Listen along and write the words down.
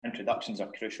introductions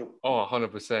are crucial. Oh,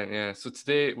 100%, yeah. So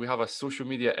today we have a social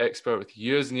media expert with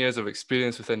years and years of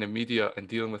experience within the media and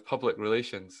dealing with public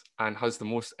relations and has the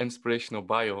most inspirational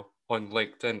bio on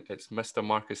LinkedIn. It's Mr.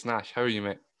 Marcus Nash. How are you,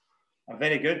 mate? I'm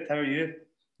very good. How are you?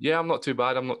 Yeah, I'm not too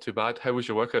bad. How was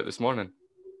your workout this morning?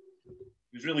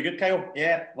 It was really good, Kyle.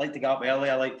 Yeah, I like to get up early.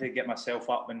 I like to get myself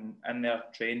up and in there,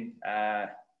 train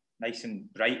nice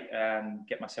and bright and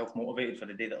get myself motivated for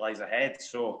the day that lies ahead.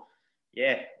 So,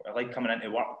 yeah, I like coming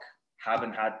into work,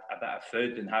 having had a bit of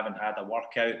food and having had a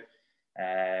workout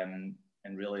and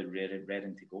really ready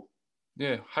to go.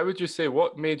 Yeah. How would you say,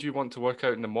 what made you want to work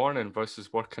out in the morning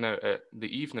versus working out at the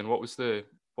evening? What was the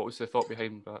thought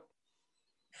behind that?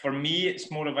 For me,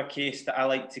 it's more of a case that I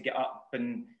like to get up,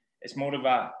 and it's more of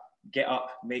a get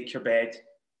up, make your bed,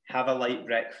 have a light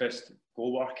breakfast, go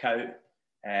work out,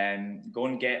 and go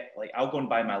and get, like, I'll go and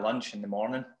buy my lunch in the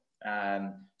morning,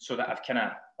 so that I've kind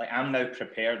of, like, I'm now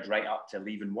prepared right up to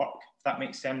leaving work, if that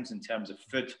makes sense, in terms of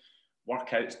food,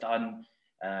 workouts done.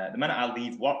 The minute I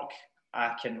leave work,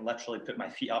 I can literally put my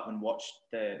feet up and watch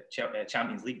the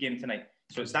Champions League game tonight.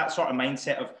 So it's that sort of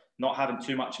mindset of not having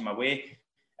too much in my way.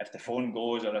 If the phone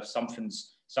goes or if something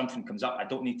comes up, I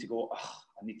don't need to go,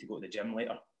 I need to go to the gym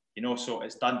later. You know, so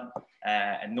it's done,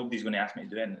 and nobody's going to ask me to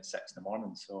do it at 6 in the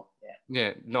morning. So yeah.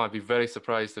 Yeah, no, I'd be very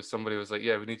surprised if somebody was like,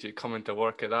 "Yeah, we need you to come into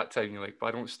work at that time." You're like, "But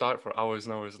I don't start for hours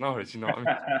and hours and hours." You know what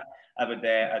I mean?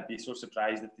 I'd be so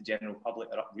surprised if the general public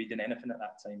are up reading anything at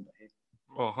that time. But hey.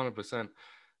 Oh, 100%.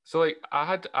 So like,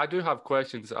 I do have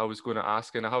questions I was going to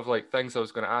ask, and I have like things I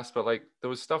was going to ask, but like there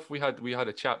was stuff we had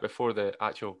a chat before the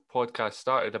actual podcast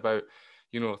started about,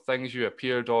 you know, things you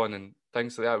appeared on and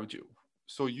things like that. Would you?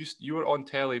 So you were on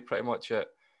telly pretty much at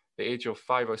the age of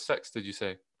 5 or 6, did you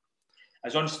say? I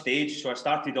was on stage, so I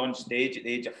started on stage at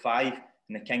the age of 5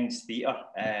 in the King's Theatre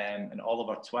in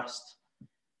Oliver Twist.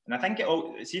 And I think,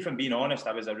 see, if I'm being honest,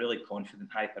 I was a really confident,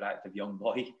 hyperactive young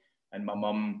boy, and my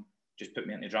mum just put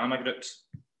me into drama groups.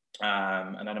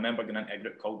 And I remember going into a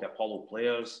group called the Apollo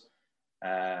Players,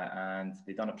 and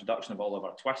they'd done a production of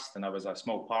Oliver Twist, and I was a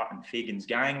small part in Fagin's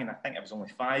gang, and I think I was only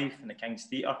 5 in the King's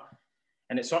Theatre.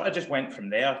 And it sort of just went from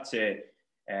there to,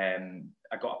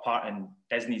 I got a part in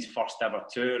Disney's first ever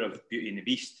tour of Beauty and the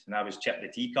Beast, and I was Chip the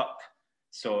Teacup.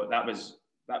 So that was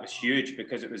huge,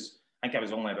 because I think I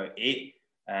was only about 8,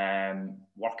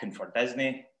 working for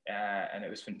Disney, and it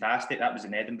was fantastic. That was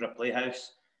in Edinburgh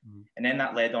Playhouse. And then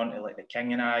that led on to like The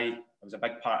King and I was a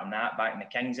big part in that back in the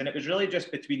Kings. And it was really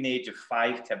just between the age of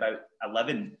 5 to about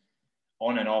 11,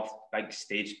 on and off big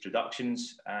stage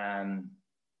productions. And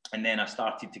then I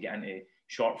started to get into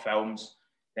short films.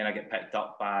 Then I get picked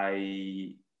up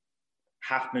by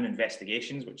Half Moon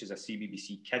Investigations, which is a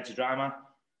CBBC kids drama.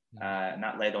 And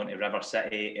that led on to River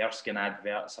City, Erskine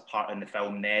adverts, a part in the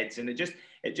film Neds. And it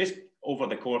just over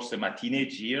the course of my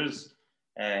teenage years,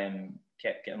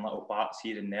 kept getting little parts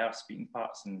here and there, speaking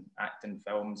parts and acting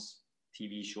films,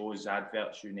 TV shows,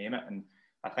 adverts, you name it. And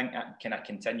I think that kind of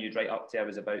continued right up to I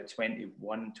was about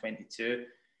 21, 22.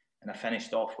 And I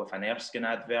finished off with an Erskine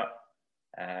advert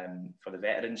for the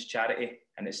Veterans Charity.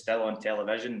 And it's still on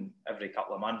television every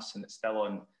couple of months. And it's still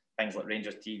on things like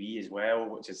Rangers TV as well,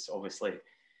 which is obviously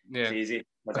crazy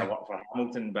because I work for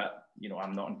Hamilton, but you know,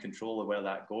 I'm not in control of where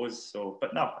that goes. So,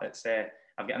 but no, it's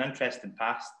I've got an interesting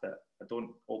past that I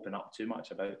don't open up too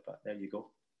much about, but there you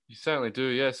go. You certainly do,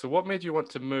 yeah. So what made you want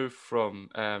to move from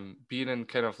being in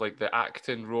kind of like the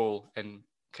acting role and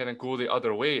kind of go the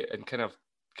other way and kind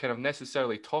of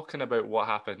necessarily talking about what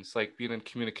happens, like being in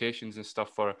communications and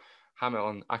stuff for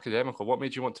Hamilton Academical? What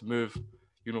made you want to move,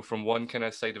 you know, from one kind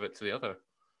of side of it to the other?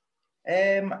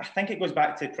 I think it goes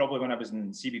back to probably when I was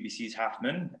in CBBC's Half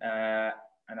Moon,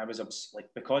 and I was like,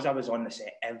 because I was on the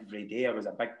set every day, I was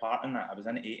a big part in that. I was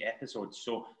in 8 episodes,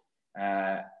 so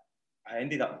I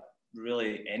ended up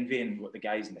really envying what the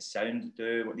guys in the sound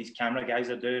do, what these camera guys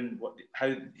are doing,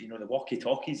 how you know the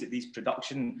walkie-talkies that these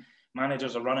production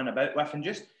managers are running about with, and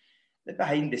just the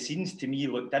behind the scenes to me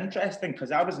looked interesting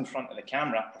because I was in front of the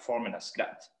camera performing a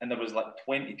script, and there was like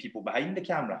 20 people behind the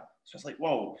camera. So it's like,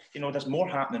 whoa, you know, there's more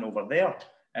happening over there.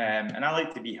 And I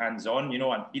like to be hands-on, you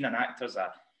know, and being an actor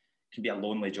can be a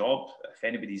lonely job.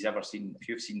 If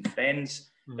you've seen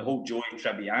Friends, the whole Joey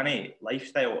Tribbiani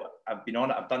lifestyle, I've been on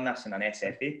it. I've done this in an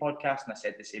SFA podcast, and I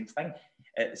said the same thing.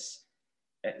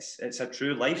 It's a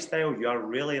true lifestyle. You are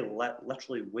really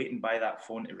literally waiting by that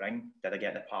phone to ring. Did I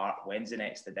get the part? When's the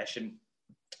next edition?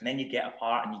 And then you get a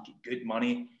part and you get good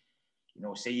money. You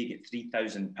know, say you get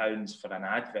 £3,000 for an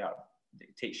advert.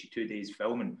 It takes you 2 days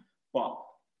filming, but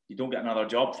you don't get another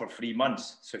job for 3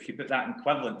 months. So if you put that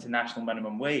equivalent to national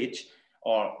minimum wage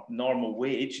or normal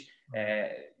wage,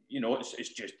 you know, it's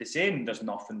just the same. There's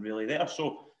nothing really there.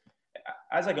 So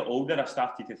as I got older, I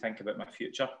started to think about my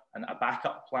future and a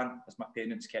backup plan, as my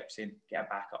parents kept saying, get a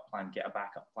backup plan, get a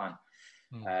backup plan.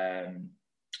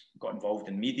 Got involved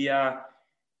in media,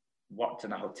 worked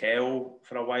in a hotel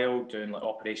for a while, doing like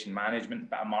operation management,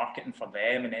 bit of marketing for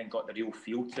them, and then got the real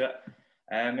feel to it.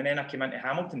 And then I came into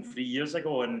Hamilton 3 years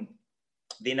ago, and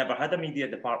they never had a media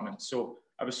department. So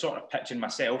I was sort of pitching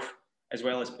myself as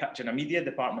well as pitching a media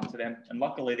department to them. And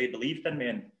luckily they believed in me.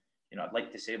 And, you know, I'd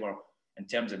like to say we're, in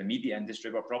terms of the media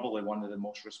industry, we're probably one of the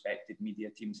most respected media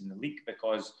teams in the league,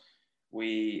 because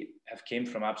we have came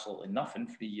from absolutely nothing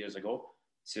 3 years ago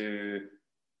to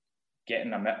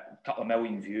getting a couple of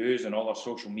million views on all our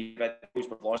social media videos.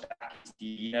 We've launched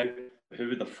TV now. Who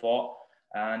would have thought?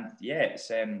 And yeah, it's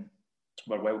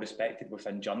we're well respected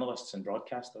within journalists and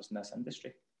broadcasters in this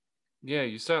industry. Yeah,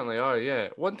 you certainly are. Yeah.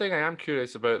 One thing I am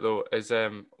curious about though is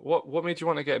what made you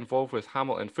want to get involved with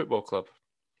Hamilton Football Club?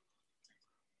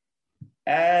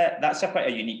 That's quite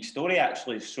a unique story,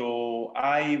 actually. So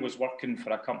I was working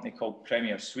for a company called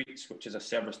Premier Suites, which is a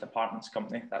serviced apartments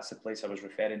company. That's the place I was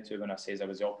referring to when I says I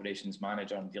was the operations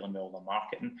manager and dealing with all the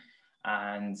marketing.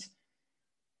 And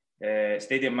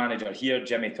stadium manager here,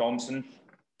 Jimmy Thompson,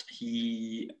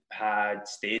 he had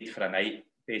stayed for a night,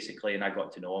 basically, and I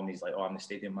got to know him. He's like, oh, I'm the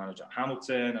stadium manager at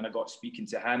Hamilton. And I got speaking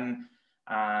to him,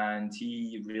 and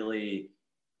he really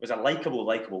was a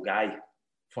likable guy,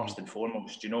 first and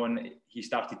foremost, you know. And he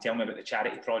started telling me about the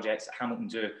charity projects that Hamilton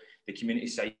do, the community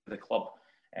side of the club,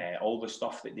 all the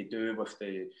stuff that they do with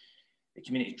the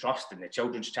community trust and the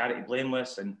children's charity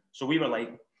Blameless. And so we were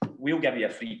like, we'll give you a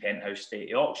free penthouse stay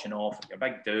to auction off, a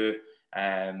big do,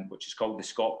 which is called the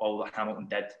Scott Ball that Hamilton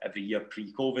did every year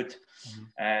pre-COVID.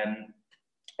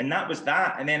 And that was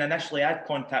that. And then initially I'd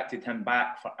contacted him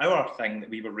back for our thing that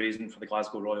we were raising for the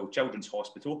Glasgow Royal Children's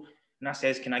Hospital. And I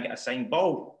says, can I get a signed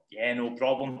ball? Yeah, no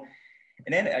problem.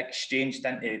 And then it exchanged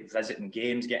into visiting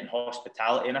games, getting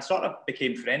hospitality. And I sort of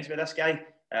became friends with this guy.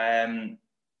 And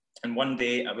one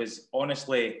day I was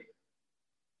honestly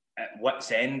at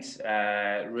wit's end,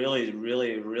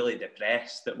 really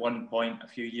depressed at one point a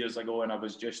few years ago. And I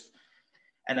was just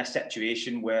in a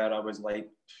situation where I was like,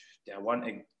 do I want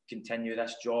to continue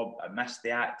this job? I miss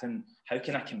the acting. How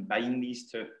can I combine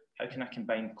these two? How can I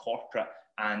combine corporate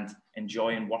and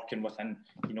enjoying working within,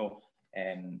 you know,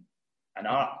 an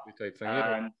art?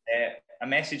 And I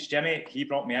messaged Jimmy. He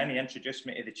brought me in. He introduced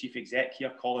me to the chief exec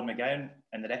here, Colin McGowan,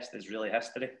 and the rest is really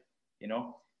history, you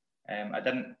know. I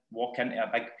didn't walk into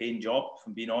a big paying job, if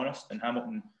I'm being honest, and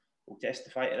Hamilton will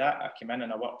testify to that. I came in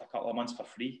and I worked a couple of months for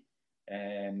free,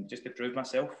 just to prove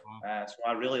myself. So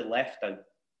I really left a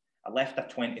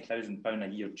 £20,000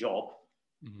 a year job,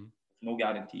 no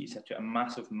guarantees. I took a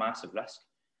massive risk,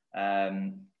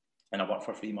 and I worked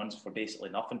for 3 months for basically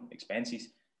nothing, expenses.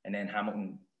 And then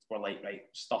Hamilton were like, right,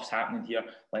 stuff's happening here,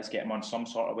 let's get him on some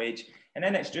sort of wage. And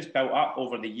then it's just built up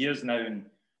over the years now, and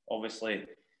obviously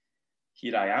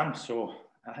here I am. So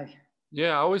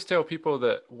yeah, I always tell people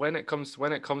that when it comes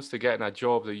to getting a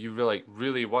job that you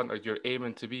really want or you're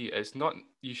aiming to be, it's not,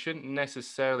 you shouldn't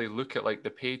necessarily look at like the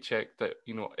paycheck that,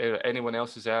 you know, anyone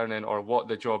else is earning or what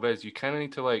the job is. You kind of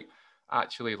need to like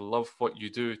actually love what you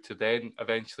do to then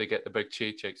eventually get the big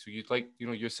paycheck. So you'd like, you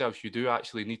know, yourself, you do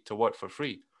actually need to work for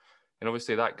free. And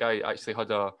obviously that guy actually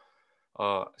had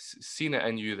seen it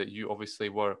in you that you obviously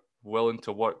were willing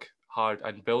to work hard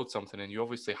and build something, and you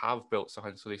obviously have built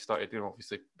something, so they started, you know,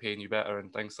 obviously paying you better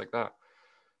and things like that.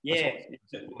 Yeah,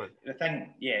 the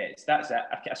thing, yeah, that's it.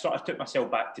 I sort of took myself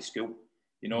back to school,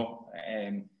 you know.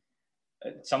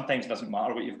 It sometimes doesn't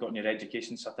matter what you've got in your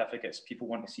education certificates. People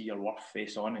want to see your worth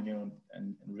face on, and you know,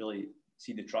 and really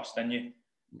see the trust in you.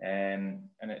 And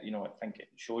it, you know, I think it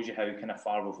shows you how kind of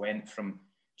far we've went from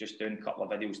just doing a couple of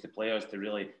videos to players to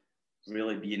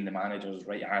really being the manager's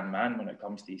right-hand man when it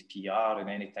comes to his PR. And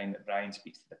any time that Brian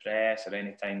speaks to the press, or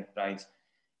any time that Brian's,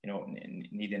 you know,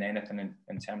 needing anything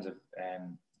in terms of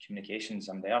communications,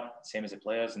 I'm there. Same as the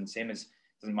players, and same as,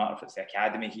 doesn't matter if it's the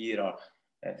academy here, or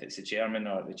if it's the chairman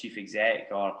or the chief exec,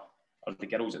 or the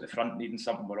girls at the front needing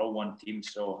something. We're all one team,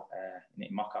 so you need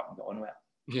to muck up and get on with it.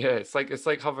 Yeah, it's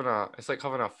like having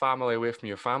a family away from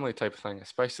your family type of thing,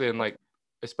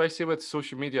 especially with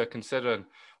social media, considering,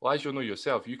 well, as you'll know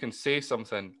yourself, you can say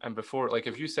something, and before, like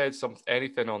if you said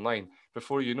anything online,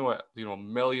 before you know it, you know,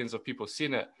 millions of people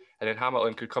seen it, and then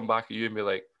Hamilton could come back at you and be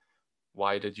like,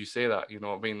 why did you say that? You know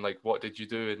what I mean? Like, what did you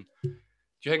do? And do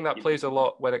you think that plays a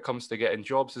lot when it comes to getting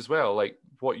jobs as well? Like,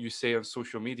 what you say on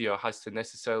social media has to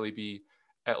necessarily be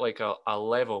at like a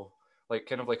level, like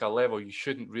kind of like a level, you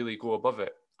shouldn't really go above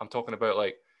it. I'm talking about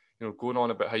like, you know, going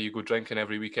on about how you go drinking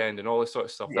every weekend and all this sort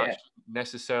of stuff. Yeah. That shouldn't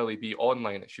necessarily be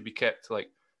online. It should be kept like,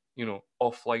 you know,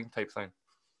 offline type thing.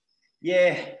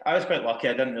 Yeah, I was quite lucky.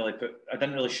 I didn't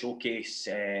really showcase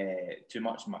too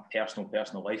much of my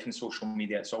personal life in social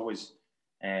media. It's always,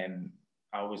 I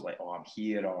always like, oh, I'm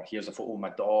here, or here's a photo of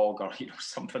my dog, or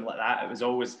something like that. It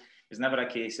was never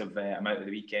a case of I'm out at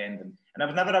the weekend, and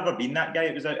I've never ever been that guy.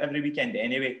 It was out every weekend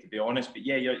anyway, to be honest. But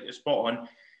yeah, you're spot on.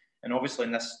 And obviously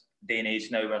in this day and age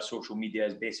now, where social media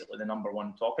is basically the number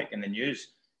one topic in the news,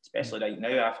 especially right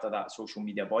now after that social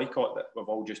media boycott that we've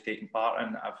all just taken part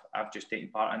in. I've just taken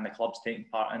part in, the club's taken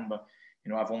part in, but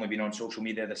I've only been on social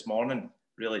media this morning,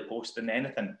 really posting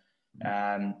anything.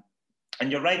 And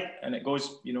you're right, and it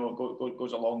goes,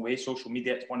 goes a long way. Social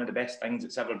media, it's one of the best things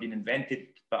that's ever been invented,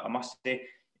 but I must say,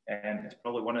 it's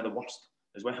probably one of the worst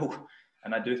as well.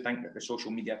 And I do think that the social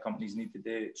media companies need to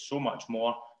do so much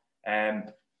more in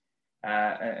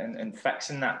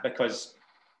fixing that, because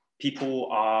people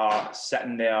are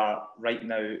sitting there right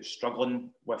now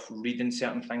struggling with reading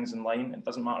certain things online. It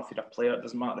doesn't matter if you're a player, it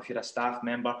doesn't matter if you're a staff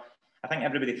member. I think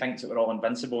everybody thinks that we're all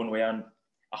invincible and we earn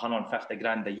 150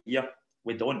 grand a year.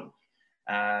 We don't.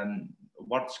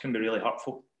 Words can be really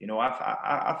hurtful.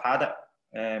 I've had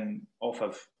it off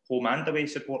of home and away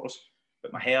supporters,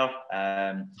 but my hair,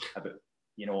 about,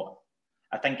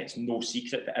 I think it's no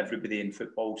secret that everybody in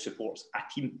football supports a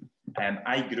team.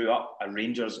 I grew up a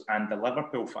Rangers and a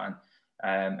Liverpool fan,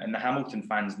 and the Hamilton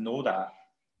fans know that.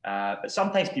 But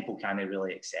sometimes people can't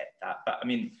really accept that. But I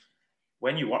mean,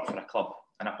 when you work for a club,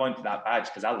 and I point to that badge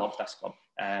because I love this club,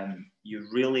 you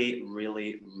really,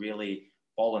 really, really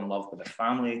fall in love with the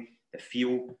family, the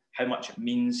feel, how much it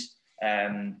means.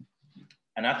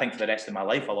 And I think for the rest of my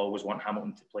life, I'll always want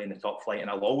Hamilton to play in the top flight, and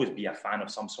I'll always be a fan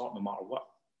of some sort, no matter what.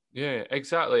 Yeah,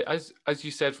 exactly. As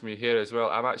you said for me here as well,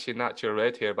 I'm actually natural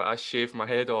red hair, but I shaved my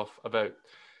head off about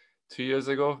 2 years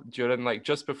ago during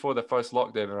just before the first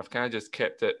lockdown, and I've kind of just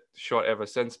kept it short ever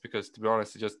since because, to be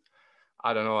honest,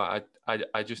 I don't know,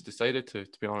 I just decided to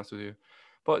be honest with you.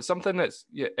 But something that's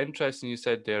interesting you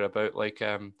said there about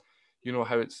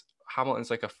how it's Hamilton's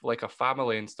like a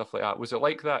family and stuff like that. Was it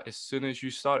like that as soon as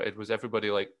you started? Was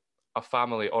everybody like a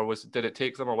family, or did it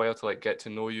take them a while to get to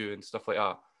know you and stuff like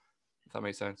that? If that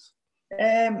makes sense.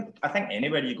 I think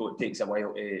anywhere you go, it takes a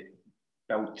while to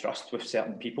build trust with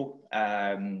certain people.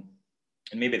 And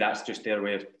maybe that's just their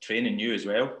way of training you as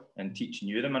well and teaching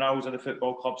you the morals of the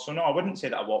football club. So no, I wouldn't say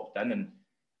that I walked in and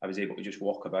I was able to just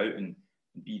walk about and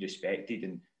be respected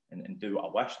and do what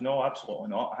I wish. No, absolutely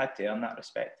not. I had to earn that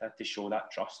respect. I had to show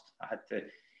that trust. I had to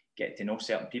get to know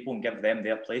certain people and give them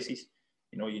their places.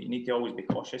 You need to always be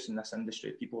cautious in this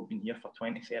industry. People have been here for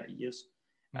 20, 30 years.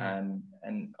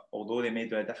 And although they may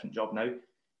do a different job now,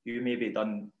 you're maybe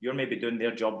doing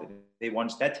their job that they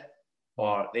once did,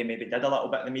 or they maybe did a little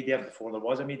bit of the media before there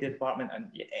was a media department, and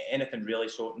anything really.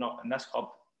 So not in this club,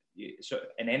 so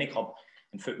in any club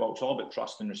in football, it's all about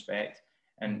trust and respect,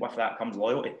 and with that comes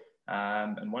loyalty.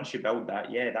 And once you build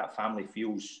that, that family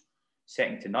feels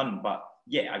second to none. But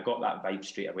I got that vibe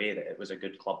straight away that it was a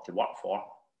good club to work for.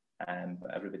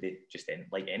 But everybody just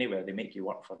like anywhere, they make you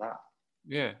work for that.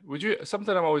 Yeah. Would you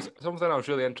something I was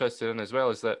really interested in as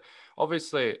well is that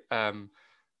obviously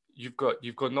you've got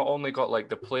not only got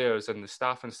the players and the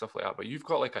staff and stuff like that, but you've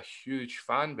got a huge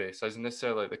fan base, as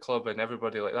necessarily the club and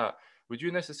everybody like that. Would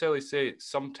you necessarily say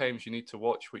sometimes you need to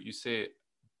watch what you say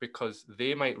because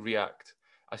they might react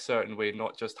a certain way,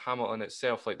 not just Hamilton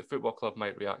itself, like the football club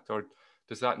might react, or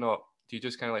does that not? Do you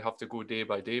just kind of have to go day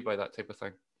by that type of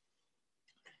thing?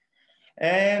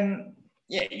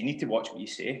 You need to watch what you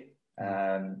say.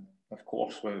 Of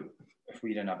course, if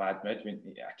we're in a bad mood,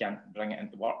 I can't bring it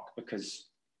into work because,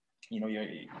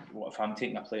 what if I'm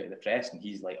taking a play to the press and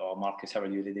he's like, oh, Marcus, how are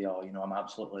you today? Oh, I'm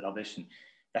absolutely rubbish and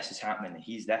this is happening and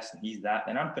he's this and he's that.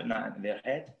 Then I'm putting that into their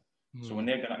head. So when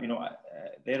they're going to,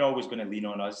 they're always going to lean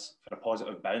on us for a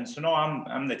positive bounce. So no,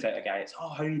 I'm the type of guy. It's, oh,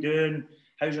 how you doing?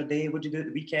 How's your day? What did you do at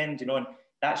the weekend? And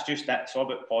that's just that. It's all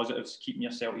about positives, keeping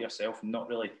yourself to yourself and not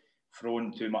really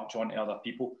throwing too much onto other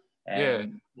people.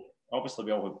 Obviously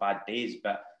we all have bad days,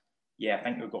 but I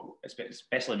think we've got,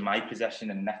 especially in my position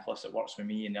and Nicholas that works with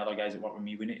me and the other guys that work with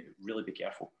me, we need to really be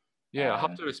careful. I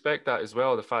have to respect that as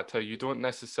well. The fact how you don't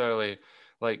necessarily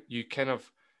you kind of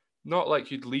not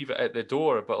you'd leave it at the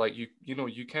door, but you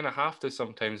kind of have to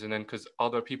sometimes, and then because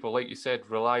other people, like you said,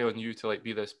 rely on you to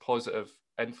be this positive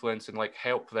influence and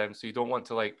help them. So you don't want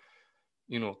to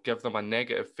give them a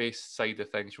negative face side of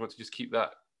things. You want to just keep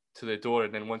that to the door,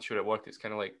 and then once you're at work, it's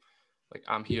kind of like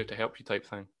I'm here to help you type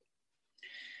thing.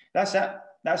 That's it.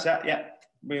 Yeah,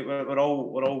 we're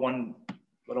all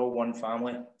one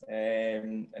family,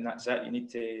 and that's it. You need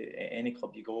to, any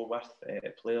club you go with,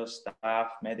 players,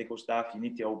 staff, medical staff, you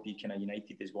need to all be kind of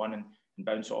united as one and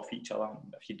bounce off each other.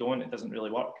 If you don't, it doesn't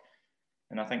really work.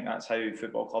 And I think that's how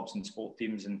football clubs and sport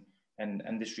teams and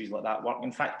industries like that work.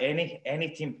 In fact,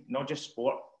 any team, not just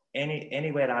sport,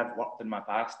 anywhere I've worked in my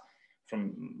past,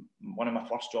 from one of my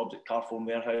first jobs at Carphone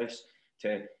Warehouse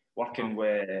to working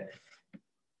with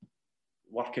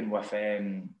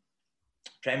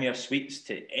Premier Suites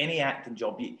to any acting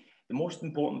job, the most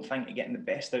important thing to getting the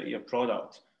best out of your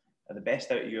product or the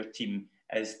best out of your team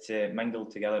is to mingle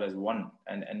together as one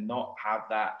and not have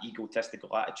that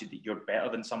egotistical attitude that you're better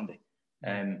than somebody,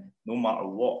 no matter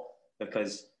what.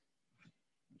 Because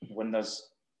when there's,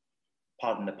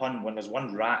 pardon the pun, when there's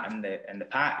one rat in the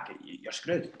pack, you're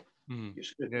screwed. You're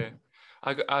screwed. Yeah.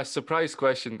 A surprise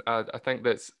question. I think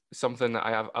that's something that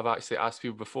I've actually asked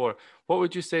people before. What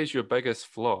would you say is your biggest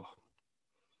flaw?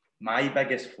 My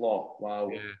biggest flaw?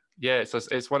 Wow. Yeah.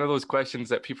 It's one of those questions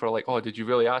that people are like, oh, did you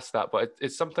really ask that? But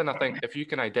it's something I think if you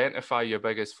can identify your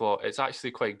biggest flaw, it's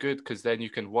actually quite good because then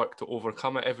you can work to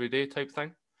overcome it every day type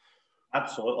thing.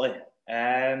 Absolutely.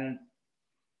 I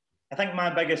think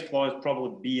my biggest flaw is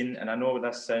probably being, and I know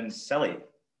this sounds silly,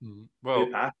 well,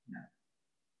 too passionate.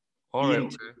 All being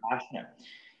right. too passionate.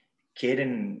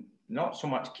 Caring, not so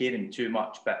much caring too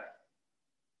much, but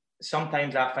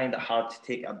sometimes I find it hard to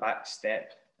take a back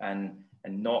step and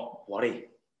not worry.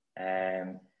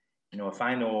 If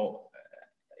I know,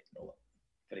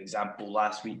 for example,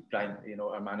 last week, Brian,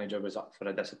 our manager was up for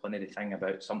a disciplinary thing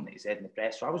about something he said in the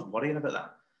press, so I was worrying about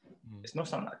that. It's not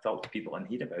something I talk to people in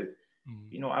here about.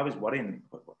 I was worrying,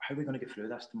 how are we going to get through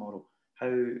this tomorrow?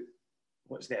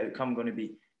 What's the outcome going to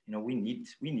be? We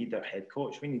need our head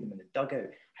coach. We need him in the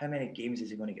dugout. How many games is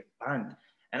he going to get banned?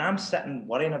 And I'm sitting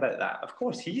worrying about that. Of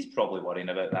course, he's probably worrying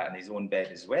about that in his own bed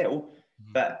as well.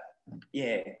 But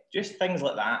yeah, just things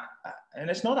like that. And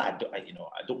it's not that I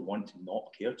don't want to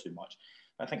not care too much.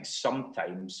 I think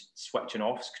sometimes switching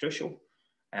off is crucial.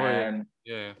 And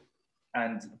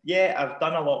yeah, I've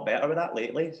done a lot better with that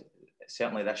lately.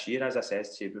 Certainly this year, as I said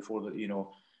to you before, that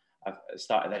I've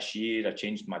started this year. I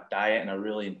changed my diet and I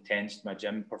really intensed my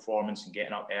gym performance and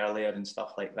getting up earlier and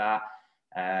stuff like that.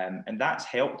 And that's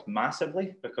helped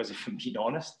massively because, if I'm being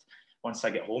honest, once I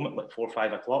get home at like 4 or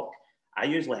 5 o'clock, I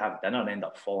usually have dinner and end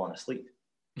up falling asleep,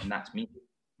 and that's me.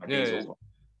 My day's over.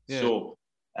 So,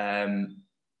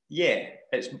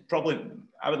 it's probably,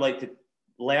 I would like to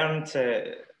learn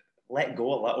to let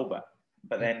go a little bit,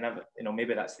 but then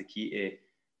maybe that's the key to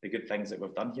the good things that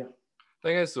we've done here.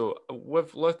 Thing is though,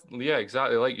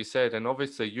 exactly like you said, and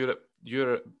obviously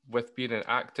you're with being in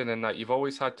acting and that you've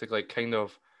always had to like kind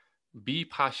of be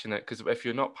passionate, because if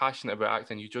you're not passionate about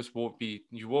acting, you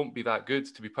won't be that good,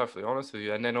 to be perfectly honest with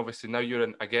you. And then obviously now you're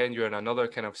in another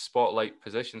kind of spotlight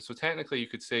position, so technically you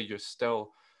could say you're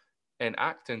still in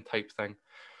acting type thing.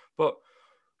 But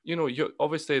you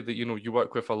obviously you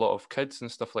work with a lot of kids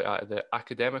and stuff like that, the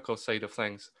academical side of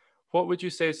things. What would you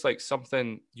say is like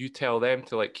something you tell them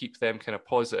to like keep them kind of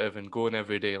positive and going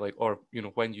every day, like, or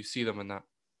when you see them in that?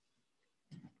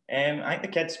 I think the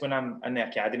kids, when I'm in the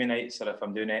academy nights, or if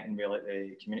I'm doing anything with like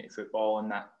the community football and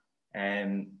that,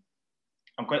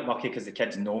 I'm quite lucky because the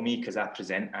kids know me because I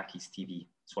present Accies TV.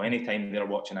 So anytime they're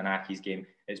watching an Accies game,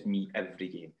 it's me every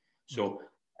game. So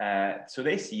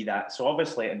they see that. So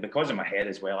obviously, and because of my head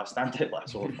as well, I stand out like a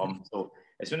sore thumb. So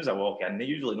as soon as I walk in, they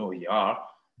usually know who you are.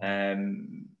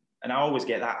 And I always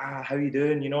get that, how you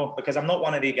doing? Because I'm not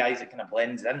one of the guys that kind of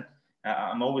blends in.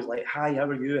 I'm always like, hi, how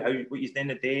are you? What you doing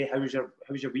today? How's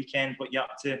your weekend? What you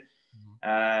up to?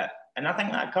 And I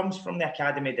think that comes from the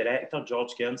academy director,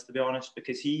 George Cairns, to be honest,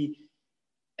 because he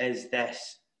is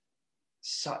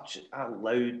such a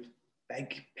loud,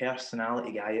 big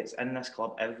personality guy. It's in this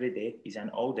club every day. He's in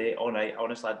all day, all night.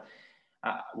 Honestly,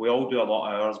 we all do a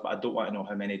lot of hours, but I don't want to know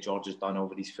how many George has done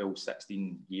over these full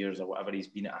 16 years or whatever he's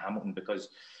been at Hamilton,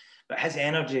 but his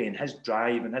energy and his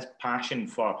drive and his passion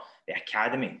for the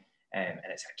academy, and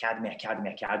it's academy.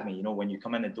 When you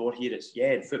come in the door here, it's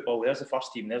football. There's the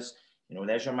first team. There's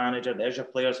your manager. There's your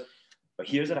players. But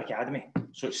here's our academy.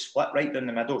 So it's split right down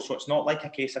the middle. So it's not like a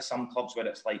case of some clubs where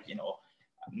it's like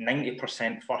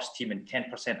 90% first team and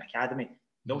 10% academy.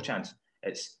 No chance.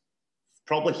 It's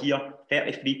probably here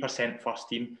 33% first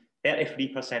team,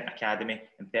 33% academy,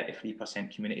 and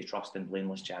 33% community trust and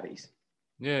blameless charities.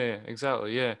 Yeah,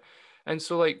 exactly. Yeah. And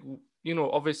so like,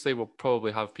 obviously we'll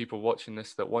probably have people watching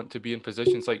this that want to be in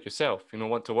positions like yourself,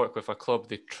 want to work with a club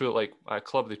they truly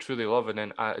love, and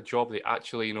then at a job they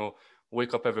actually,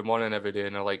 wake up every morning, every day,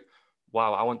 and they're like,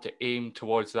 wow, I want to aim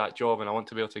towards that job and I want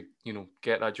to be able to,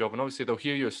 get that job. And obviously they'll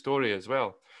hear your story as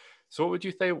well. So what would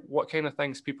you say, what kind of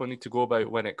things people need to go about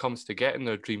when it comes to getting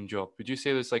their dream job? Would you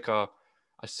say there's like a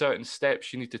certain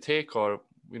steps you need to take, or,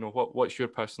 what's your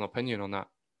personal opinion on that?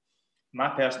 My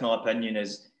personal opinion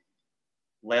is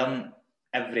learn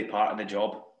every part of the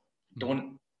job.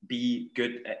 Don't be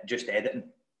good at just editing.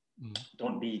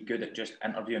 Don't be good at just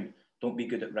interviewing. Don't be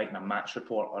good at writing a match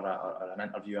report or an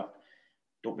interview up.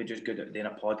 Don't be just good at doing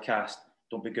a podcast.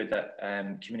 Don't be good at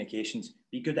communications.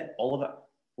 Be good at all of it.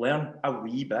 Learn a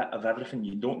wee bit of everything.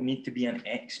 You don't need to be an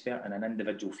expert in an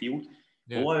individual field.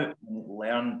 Go out and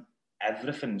learn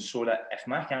everything, so that if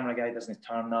my camera guy doesn't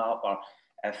turn up, or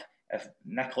if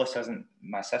Nicholas isn't,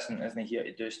 my assistant isn't here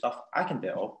to do stuff, I can do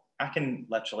it all. I can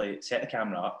literally set the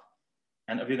camera up,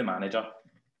 interview the manager,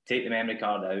 take the memory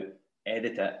card out,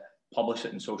 edit it, publish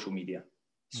it in social media.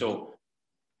 So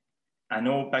I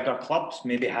know bigger clubs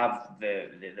maybe have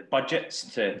the budgets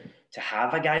to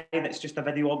have a guy that's just a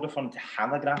videographer and to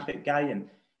have a graphic guy,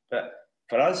 but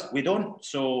for us, we don't.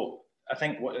 So I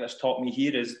think what this taught me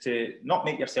here is to not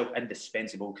make yourself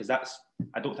indispensable, because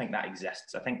I don't think that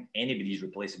exists. I think anybody's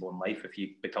replaceable in life if you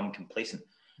become complacent.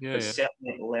 But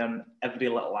certainly learn every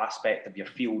little aspect of your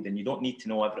field, and you don't need to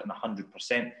know everything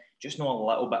 100%. Just know a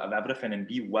little bit of everything and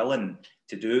be willing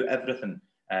to do everything,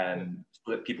 so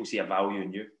that people see a value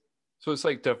in you. So it's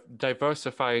like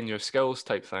diversifying your skills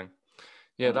type thing.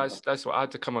 Yeah, that's what I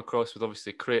had to come across with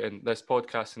obviously creating this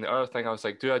podcast. And the other thing, I was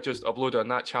like, do I just upload it on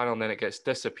that channel and then it gets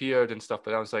disappeared and stuff?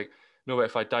 But I was like, no, but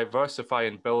if I diversify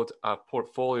and build a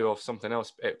portfolio of something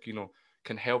else, it,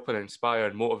 can help and inspire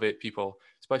and motivate people,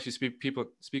 especially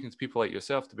speaking to people like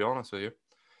yourself, to be honest with you.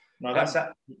 No, that's it.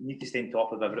 You need to stay on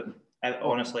top of everything.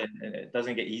 Honestly, it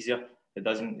doesn't get easier.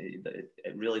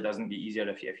 It really doesn't get easier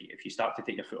if you start to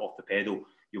take your foot off the pedal,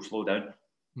 you'll slow down.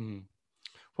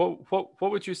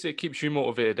 What would you say keeps you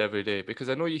motivated every day? Because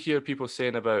I know you hear people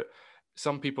saying about,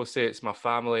 some people say it's my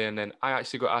family, and then I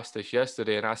actually got asked this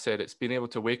yesterday, and I said it's being able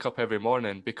to wake up every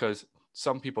morning, because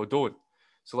some people don't.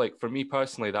 So like for me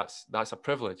personally, that's a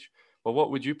privilege. But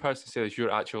what would you personally say is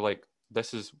your actual, like,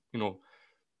 this is,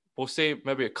 we'll say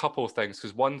maybe a couple of things,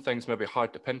 because one thing's maybe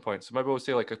hard to pinpoint. So maybe we'll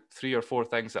say like 3 or 4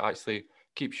 things that actually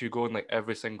keeps you going like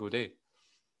every single day.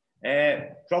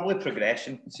 Probably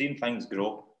progression, seeing things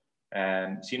grow,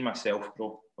 seeing myself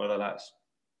grow, whether that's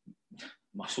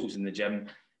muscles in the gym,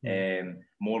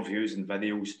 more views and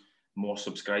videos, more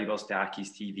subscribers to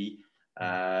Aki's TV,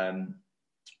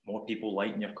 more people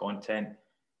liking your content,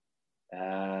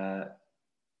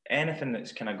 anything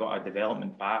that's kind of got a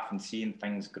development path, and seeing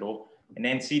things grow, and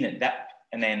then seeing it dip,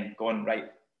 and then going,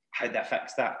 right, how do I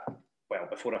fix that? Well,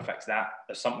 before I fix that,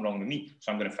 there's something wrong with me,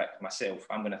 so I'm going to fix myself.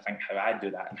 I'm going to think how I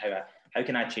do that, and how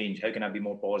can I change? How can I be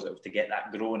more positive to get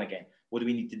that growing again? What do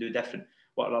we need to do different?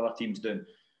 What are other teams doing?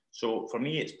 So for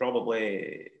me, it's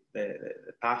probably the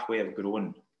pathway of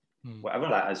growing, whatever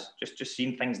that is, just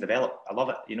seeing things develop. I love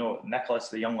it. Nicholas,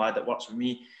 the young lad that works with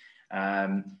me,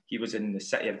 he was in the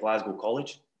City of Glasgow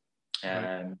College,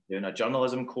 doing a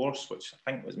journalism course, which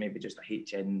I think was maybe just a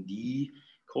HND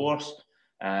course.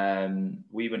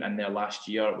 We went in there last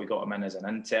year. We got him in as an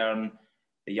intern.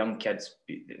 The young kid's,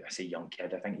 I say young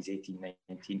kid, I think he's 18,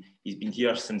 19. He's been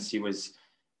here since he's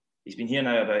been here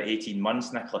now about 18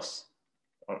 months, Nicholas,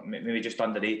 or maybe just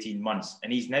under 18 months.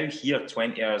 And he's now here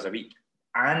 20 hours a week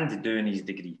and doing his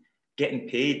degree, getting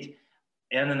paid,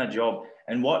 earning a job,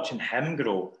 and watching him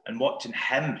grow, and watching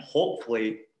him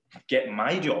hopefully get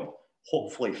my job,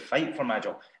 hopefully fight for my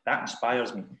job. That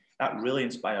inspires me. That really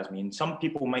inspires me. And some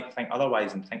people might think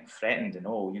otherwise and think threatened and,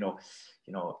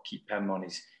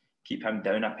 keep him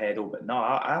down a pedal. But no,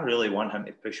 I really want him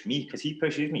to push me, because he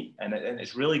pushes me. And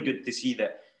it's really good to see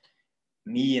that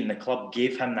me and the club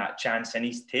gave him that chance, and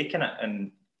he's taken it,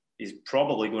 and he's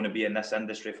probably going to be in this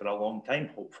industry for a long time,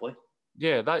 hopefully.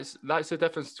 Yeah, that's the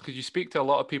difference, because you speak to a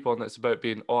lot of people and it's about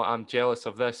being, oh, I'm jealous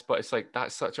of this, but it's like,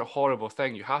 that's such a horrible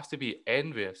thing. You have to be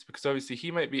envious, because obviously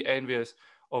he might be envious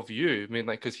of you. I mean,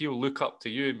 like, because he'll look up to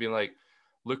you and be like,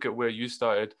 look at where you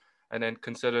started, and then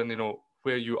considering,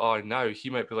 where you are now,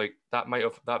 he might be like,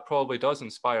 that probably does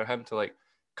inspire him to like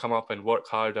come up and work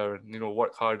harder, and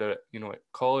work harder at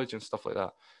college and stuff like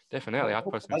that. Definitely, I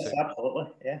personally say. Absolutely,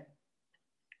 yeah.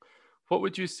 What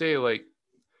would you say like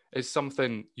is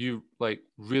something you like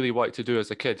really wanted to do as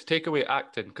a kid? Take away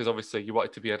acting, because obviously you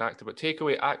wanted to be an actor, but take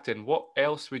away acting, what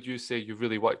else would you say you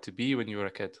really wanted to be when you were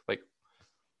a kid? Like,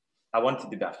 I wanted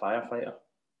to be a firefighter.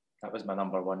 That was my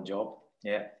number one job.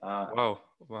 Yeah. Wow.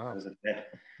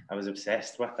 I was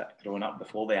obsessed with it growing up.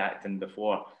 Before the acting,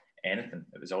 before anything,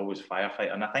 it was always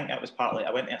firefighter. And I think that was partly,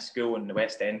 I went to a school in the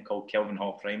West End called Kelvin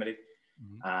Hall Primary,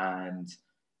 and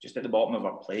just at the bottom of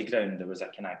our playground there was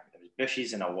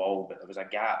bushes and a wall, but there was a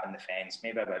gap in the fence,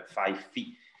 maybe about 5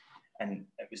 feet, and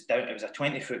it was a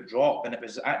 20-foot drop, and it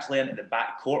was actually into the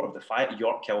back court of the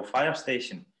York Hill fire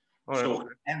station. So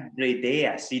every day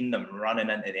I seen them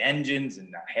running into the engines,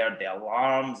 and I heard the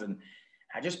alarms, and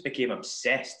I just became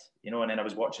obsessed, you know, and then I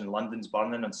was watching London's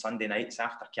Burning on Sunday nights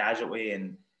after Casualty.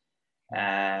 And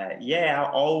I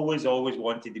always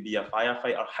wanted to be a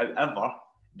firefighter. However,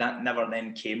 that never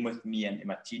then came with me into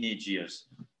my teenage years.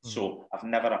 So I've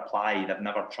never applied, I've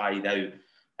never tried out.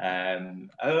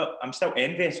 I'm still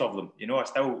envious of them, you know. I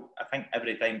think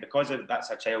every time, because that's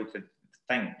a childhood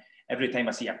thing, every time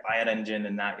I see a fire engine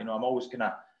and that, you know, I'm always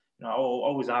gonna, you know, I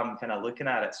always am kind of looking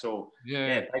at it. So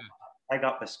big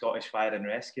up the Scottish Fire and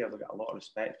Rescue. I've got a lot of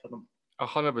respect for them.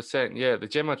 100%, yeah. The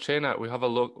gym I train at, we have a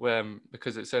look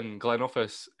because it's in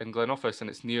Glenoffice, and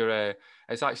it's near.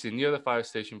 It's actually near the fire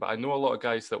station. But I know a lot of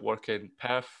guys that work in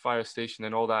Perth Fire Station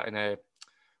and all that. And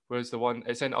where's the one?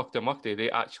 It's in Uktamukti.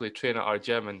 They actually train at our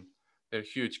gym, and they're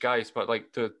huge guys. But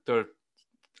like they're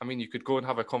I mean, you could go and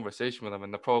have a conversation with them,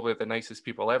 and they're probably the nicest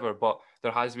people ever. But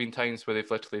there has been times where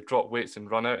they've literally dropped weights and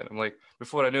run out, and I'm like,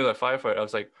 before I knew they're firefighter, I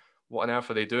was like, what on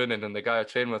earth are they doing? And then the guy I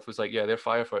trained with was like, yeah, they're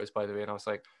firefighters, by the way. And I was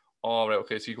like, oh, right,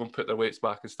 okay, so you go and put their weights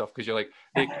back and stuff, because you're like,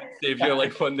 they can save your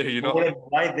life one day, you know?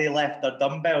 Why they left their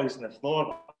dumbbells on the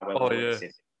floor? Oh, yeah.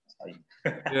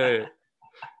 Yeah,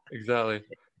 exactly.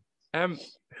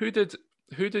 Who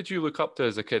did you look up to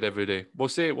as a kid every day? We'll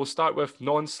start with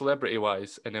non-celebrity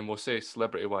wise, and then we'll say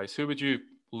celebrity wise. Who would you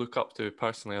look up to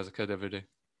personally as a kid every day?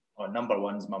 Oh, number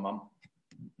one's my mum.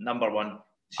 Number one.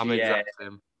 I'm the exact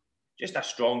same. Just a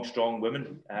strong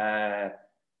woman.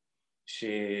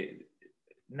 She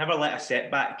never let a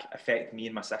setback affect me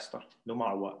and my sister, no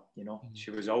matter what, you know. Mm-hmm.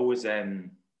 She was always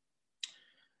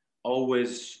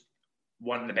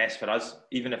wanting the best for us,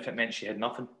 even if it meant she had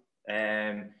nothing.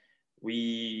 My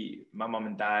mum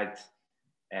and dad,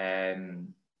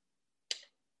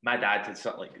 my dad had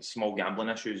sort of like small gambling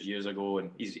issues years ago,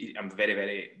 and I'm very,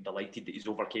 very delighted that he's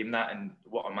overcame that and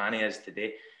what a man he is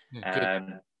today.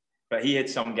 But he had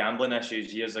some gambling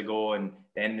issues years ago, and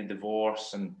then the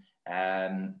divorce, and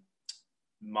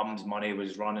mum's money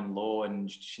was running low, and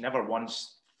she never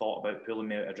once thought about pulling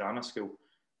me out of drama school.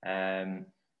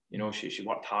 You know, she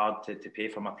worked hard to pay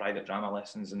for my private drama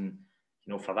lessons, and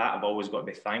you know, for that I've always got to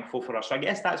be thankful for her. So I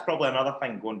guess that's probably another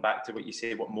thing, going back to what you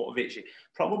say, what motivates you.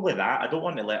 Probably that. I don't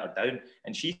want to let her down,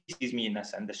 and she sees me in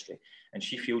this industry, and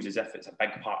she feels as if it's a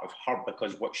big part of her,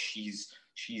 because what she's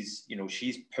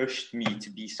pushed me to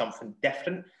be something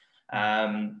different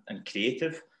and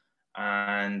creative.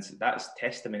 And that's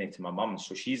testimony to my mum.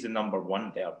 So she's the number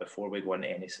one there before we go into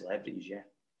any celebrities.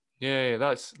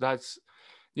 That's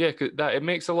that it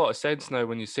makes a lot of sense now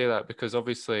when you say that, because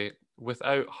obviously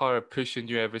without her pushing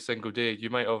you every single day, you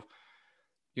might have,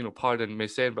 you know, pardon me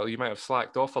saying, but you might have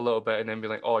slacked off a little bit and then be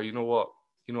like, oh, you know what,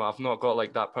 you know, I've not got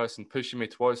like that person pushing me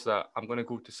towards that, I'm going to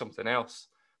go to something else.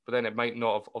 But then it might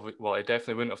not have, well, it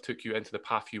definitely wouldn't have took you into the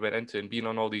path you went into and being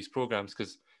on all these programs,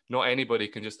 because not anybody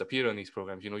can just appear on these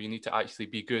programs. You know, you need to actually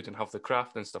be good and have the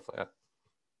craft and stuff like that.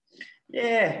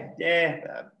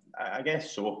 Yeah. I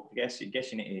guess so. I guess you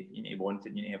need to want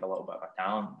it. You need to have a little bit of a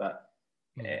talent. But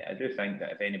I do think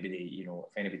that if anybody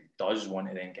does want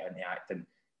to then get into acting,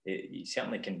 you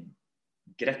certainly can.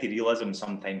 Gritty realism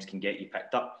sometimes can get you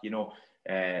picked up. You know,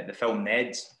 the film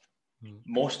Ned's.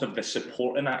 Most of the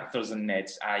supporting actors in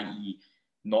Ned's, i.e.,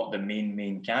 not the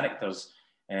main characters,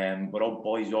 were all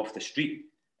boys off the street.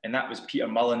 And that was Peter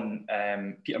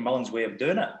Mullen's way of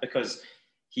doing it, because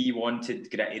he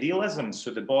wanted gritty realism. So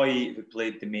the boy who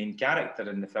played the main character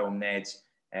in the film Ned's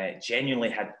genuinely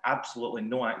had absolutely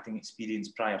no acting experience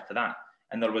prior to that.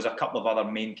 And there was a couple of other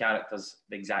main characters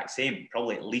the exact same,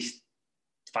 probably at least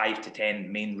 5 to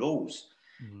 10 main roles.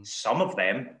 Mm-hmm. Some of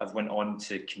them have went on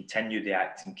to continue the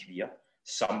acting career.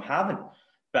 Some haven't.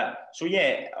 But so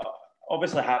yeah,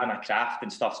 obviously having a craft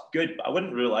and stuff's good, but I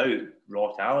wouldn't rule out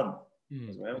raw talent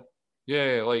as well.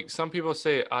 Yeah, like some people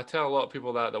say, I tell a lot of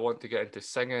people that want to get into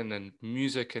singing and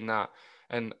music and that,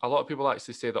 and a lot of people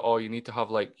actually say that, oh, you need to have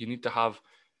a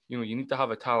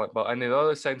talent. But in the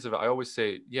other sense of it, I always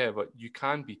say, yeah, but you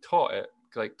can be taught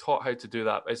how to do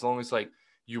that, as long as like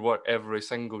you work every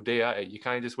single day at it. You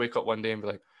can't just wake up one day and be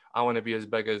like, I want to be as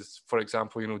big as, for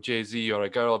example, you know, Jay-Z or a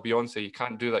girl or Beyonce. You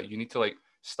can't do that. You need to like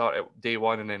start at day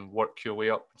one and then work your way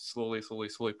up, slowly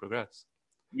progress.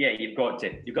 Yeah, you've got to.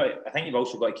 I think you've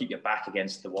also got to keep your back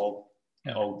against the wall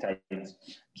at all times.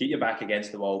 Keep your back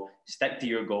against the wall. Stick to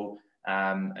your goal,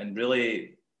 and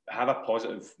really have a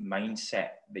positive mindset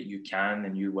that you can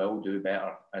and you will do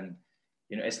better. And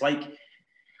you know, it's like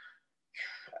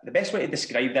the best way to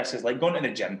describe this is like going to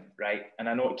the gym, right? And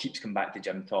I know it keeps coming back to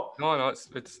gym talk. No,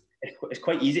 it's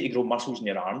quite easy to grow muscles in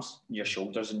your arms, your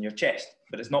shoulders, and your chest,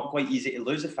 but it's not quite easy to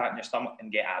lose the fat in your stomach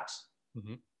and get abs,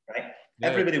 right? Yeah.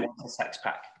 Everybody wants a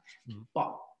six-pack,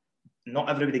 but not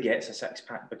everybody gets a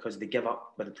six-pack because they give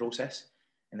up with the process,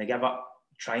 and they give up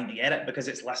trying to get it because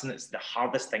it's the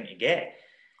hardest thing to get.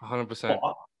 100%.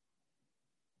 But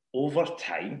over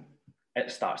time,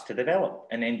 it starts to develop.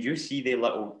 And then you see the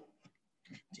little,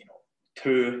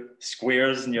 2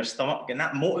 squares in your stomach, and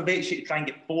that motivates you to try and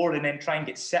get 4 and then try and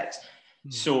get 6.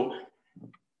 So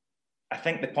I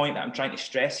think the point that I'm trying to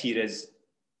stress here is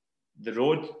the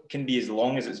road can be as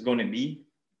long as it's going to be,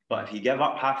 but if you give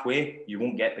up halfway, you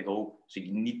won't get the goal. So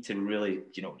you need to really,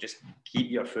 just keep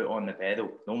your foot on the pedal,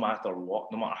 no matter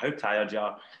what, no matter how tired you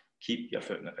are, keep your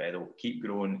foot on the pedal, keep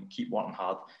growing, keep working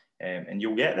hard, and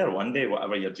you'll get there one day,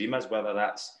 whatever your dream is, whether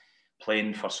that's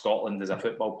playing for Scotland as a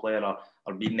football player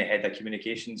or being the head of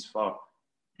communications for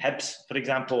Hibs, for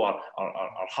example, or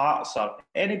Hearts, or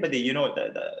anybody,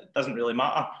 that doesn't really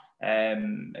matter.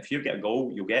 If you get a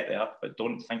goal, you'll get there, but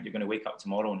don't think you're going to wake up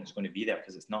tomorrow and it's going to be there,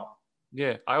 because it's not.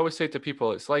 Yeah, I always say to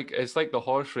people, it's like the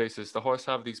horse races. The horse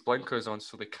have these blinkers on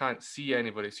so they can't see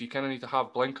anybody. So you kind of need to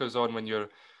have blinkers on when you're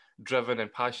driven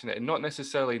and passionate, and not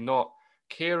necessarily not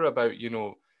care about,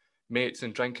 mates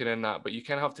and drinking and that, but you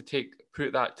kind of have to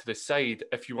put that to the side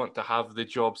if you want to have the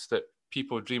jobs that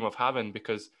people dream of having,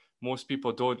 because most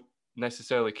people don't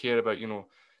necessarily care about,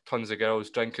 tons of girls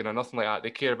drinking or nothing like that. They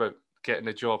care about getting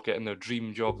a job, getting their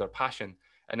dream job, their passion,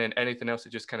 and then anything else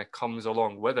that just kind of comes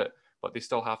along with it. But they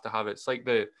still have to have it. It's like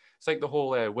the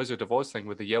whole Wizard of Oz thing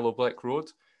with the yellow brick road.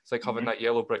 It's like having that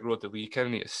yellow brick road that you kind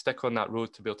of need to stick on that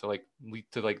road to be able to lead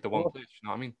to the one place. You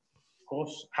know what I mean? Of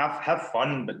course, have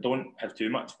fun, but don't have too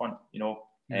much fun. You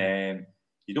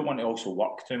don't want to also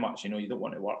work too much. You don't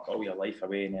want to work all your life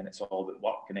away and then it's all about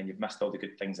work and then you've missed all the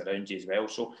good things around you as well.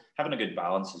 So having a good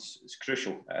balance is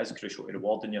crucial. It is crucial to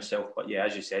rewarding yourself. But yeah,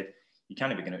 as you said, you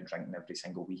can't be going out drinking every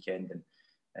single weekend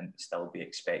and still be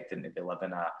expecting to be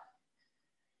living a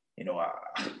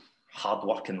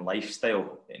hard-working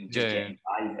lifestyle and just getting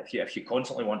by. If you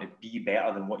constantly want to be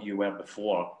better than what you were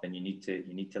before, then you need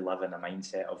to live in a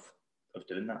mindset of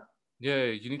doing that. Yeah,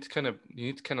 you need to kind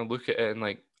of look at it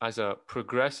in as a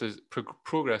progressive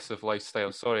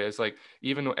lifestyle. Sorry, it's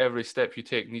even though every step you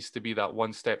take needs to be that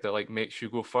one step that makes you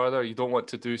go further. You don't want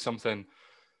to do something,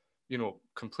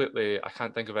 completely, I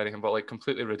can't think of anything, but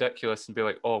completely ridiculous and be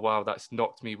like, oh wow, that's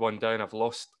knocked me one down. I've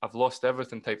lost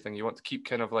everything type thing. You want to keep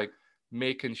kind of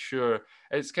making sure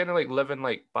it's kind of living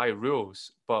by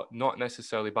rules, but not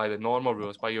necessarily by the normal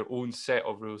rules, by your own set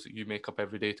of rules that you make up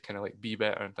every day to kind of be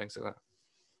better and things like that.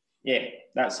 Yeah,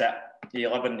 that's it. You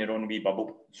live in your own wee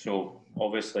bubble. So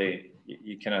obviously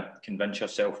you kind of convince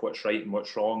yourself what's right and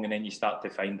what's wrong, and then you start to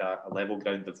find a level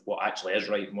ground of what actually is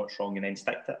right and what's wrong, and then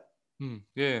stick to it.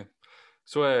 Yeah.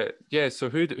 So so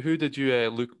who did you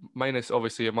look, minus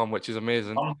obviously your mum, which is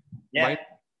amazing. Yeah.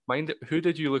 Who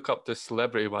did you look up to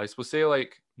celebrity wise? We'll say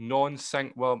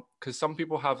non-sing, well, because some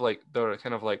people have their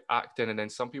kind of acting, and then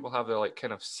some people have their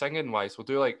kind of singing wise. We'll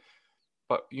do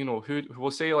but who we'll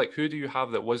say who do you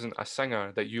have that wasn't a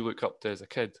singer that you look up to as a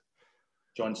kid?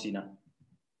 John Cena.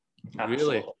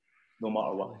 Absolutely. Really? No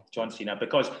matter what, John Cena,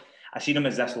 because I seen him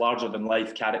as this larger than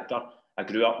life character. I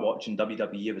grew up watching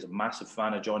WWE. I was a massive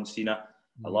fan of John Cena.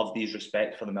 I loved his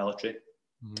respect for the military.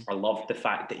 I loved the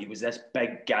fact that he was this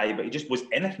big guy, but he just was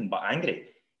anything but angry.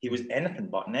 He was anything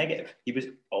but negative. He was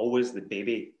always the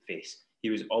baby face. He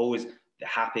was always the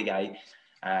happy guy.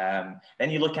 Then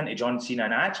you look into John Cena,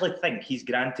 and I actually think he's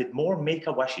granted more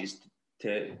make-a-wishes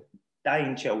to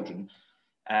dying children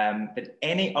than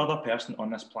any other person on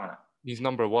this planet. He's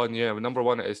number one, yeah. Number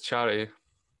one at his charity.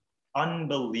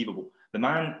 Unbelievable. The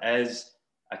man is,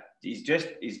 he's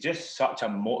just such a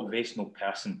motivational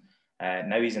person.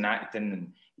 Now he's in acting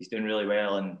and he's doing really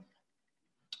well. And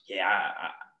yeah,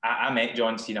 I met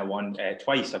John Cena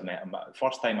twice. I've met him. But the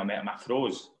first time I met him, I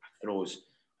froze.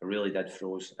 I really did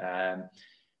froze.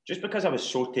 Just because I was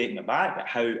so taken aback at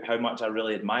how much I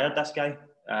really admired this guy.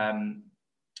 And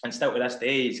still to this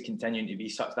day, he's continuing to be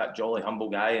such that jolly, humble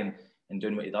guy and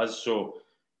doing what he does. So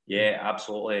yeah,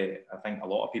 absolutely. I think a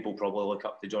lot of people probably look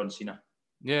up to John Cena.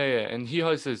 Yeah, and he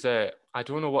has his, I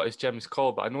don't know what his gym's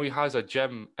called, but I know he has a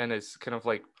gym in his kind of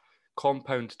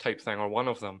compound type thing, or one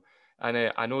of them.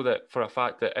 And I know that for a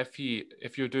fact that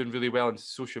if you're doing really well in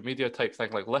social media type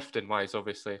thing, lifting wise,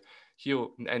 obviously,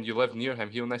 and you live near him,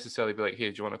 he'll necessarily be like,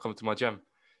 hey, do you want to come to my gym?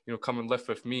 Come and lift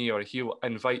with me, or he'll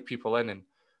invite people in, and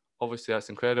obviously that's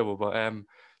incredible. But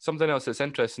something else that's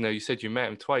interesting now, you said you met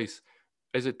him twice.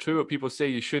 Is it true what people say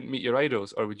you shouldn't meet your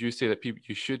idols, or would you say that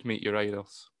you should meet your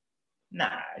idols?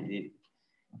 Nah,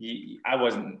 I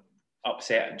wasn't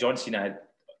upset. John Cena had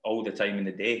all the time in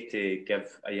the day to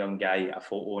give a young guy a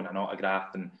photo and an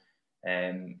autograph,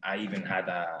 and I even had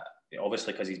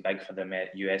obviously because he's big for the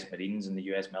US Marines and the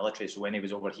US military, so when he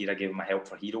was over here I gave him a Help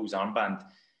for Heroes armband,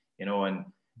 and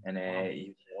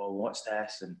he was football? What's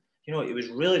this? And you know, he was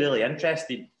really, really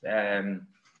interested.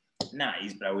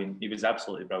 He's brilliant. He was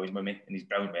absolutely brilliant with me, and he's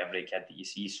brilliant with every kid that you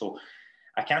see. So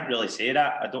I can't really say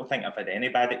that. I don't think I've had any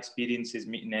bad experiences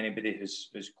meeting anybody who's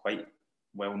quite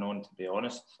well known. To be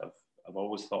honest, I've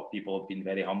always thought people have been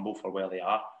very humble for where they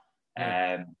are.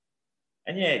 Yeah.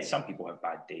 And yeah, some people have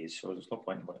bad days, so there's no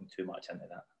point in putting too much into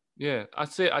that. Yeah,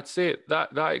 I'd say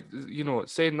that you know,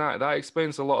 saying that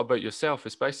explains a lot about yourself,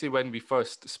 especially when we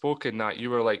first spoke in that you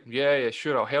were like, yeah,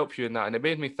 sure, I'll help you in that, and it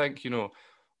made me think, you know,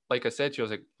 like I said to you, I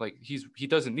was like he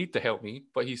doesn't need to help me,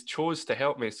 but he's chose to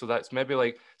help me, so that's maybe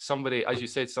like somebody, as you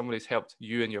said, somebody's helped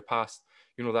you in your past,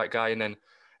 you know, that guy, and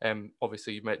then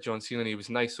obviously you met John Cena and he was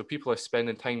nice, so people are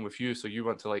spending time with you, so you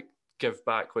want to like give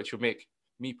back, which will make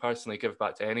me personally give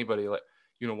back to anybody like,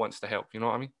 you know, wants to help, you know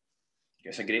what I mean?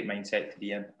 It's a great mindset to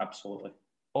be in, absolutely.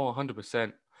 Oh,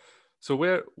 100%. So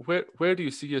where do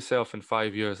you see yourself in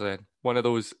 5 years then? One of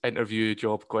those interview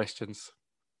job questions.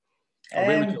 Or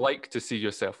where would you like to see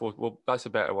yourself? Well, that's a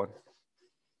better one.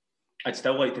 I'd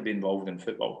still like to be involved in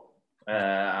football. I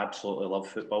absolutely love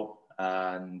football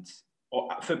and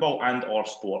or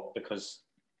sport, because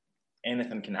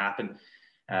anything can happen.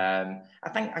 I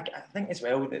think as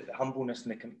well that the humbleness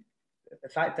and the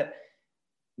fact that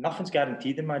nothing's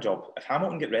guaranteed in my job. If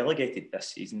Hamilton get relegated this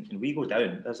season and we go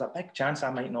down, there's a big chance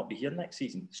I might not be here next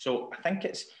season. So I think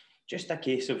it's just a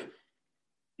case of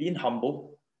being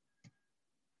humble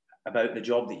about the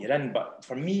job that you're in. But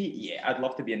for me, yeah, I'd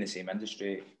love to be in the same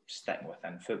industry, sticking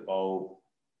within football.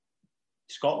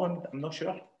 Scotland, I'm not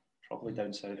sure. Probably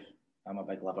down south. I'm a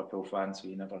big Liverpool fan, so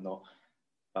you never know.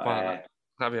 But wow,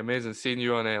 that'd be amazing seeing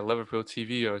you on Liverpool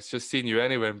TV, or it's just seeing you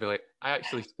anywhere and be like, I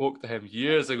actually spoke to him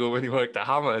years ago when he worked at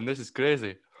Hamilton. This is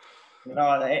crazy.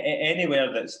 No,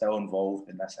 anywhere that's still involved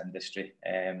in this industry,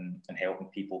 and helping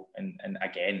people, and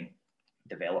again,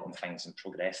 developing things and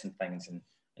progressing things, and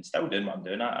still doing what I'm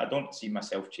doing. I don't see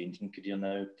myself changing career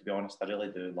now, to be honest. I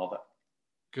really do love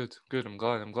it. Good. I'm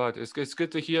glad. It's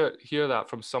good to hear that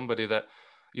from somebody that,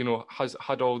 you know, has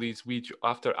had all these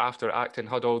after acting,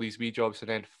 had all these wee jobs, and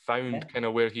then found kind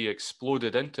of where he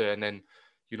exploded into, and then,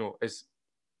 you know,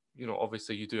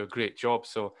 obviously you do a great job,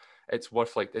 so it's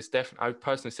worth, like, it's definitely, I would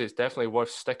personally say it's definitely worth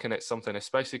sticking at something,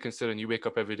 especially considering you wake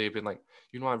up every day being like,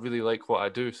 you know, I really like what I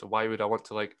do, so why would I want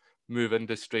to like move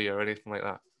industry or anything like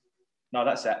that? No,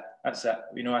 that's it. That's it.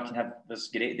 You know, there's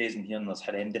great days in here and there's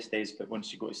horrendous days, but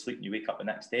once you go to sleep and you wake up the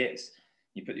next day,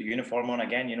 you put the uniform on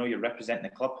again, you know, you're representing the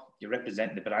club, you're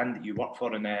representing the brand that you work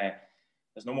for, and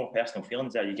there's no more personal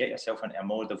feelings there. You get yourself into a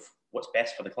mode of what's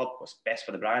best for the club, what's best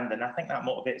for the brand, and I think that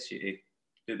motivates you to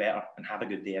do better and have a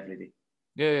good day every day.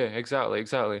 Yeah,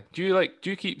 exactly. Do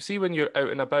you keep, see when you're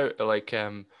out and about, like,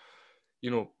 you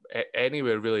know,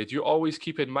 anywhere really, do you always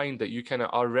keep in mind that you kind of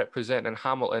are representing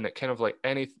Hamilton at kind of like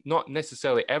not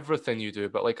necessarily everything you do,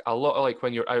 but like a lot of, like,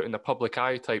 when you're out in the public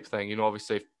eye type thing, you know,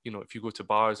 obviously, if you go to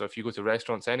bars or if you go to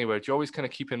restaurants anywhere, do you always kind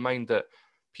of keep in mind that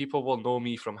people will know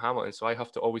me from Hamilton, so I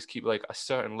have to always keep like a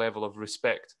certain level of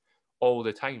respect all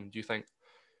the time, do you think?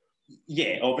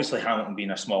 Yeah, obviously Hamilton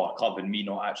being a smaller club and me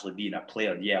not actually being a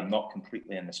player, yeah, I'm not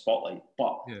completely in the spotlight.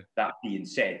 But That being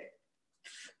said,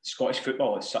 Scottish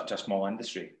football is such a small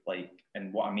industry. Like,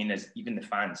 and what I mean is, even the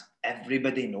fans,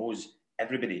 everybody knows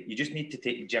everybody. You just need to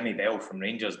take Jimmy Bell from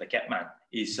Rangers, the kit man.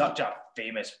 He's such a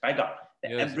famous figure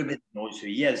that everybody knows who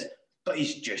he is, but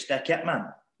he's just a kit man.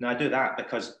 Now, I do that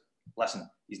because, listen,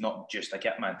 he's not just a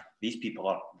kit man. These people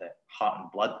are the heart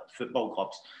and blood football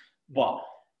clubs. But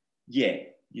yeah,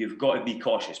 you've got to be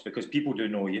cautious because people do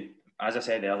know you. As I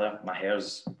said earlier, my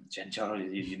hair's ginger,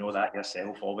 you know that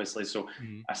yourself, obviously. So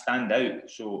I stand out.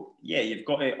 So yeah, you've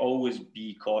got to always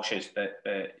be cautious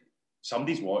that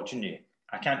somebody's watching you.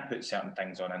 I can't put certain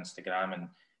things on Instagram and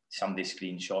somebody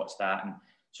screenshots that. And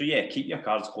so yeah, keep your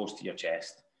cards close to your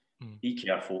chest. Be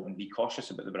careful and be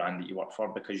cautious about the brand that you work for,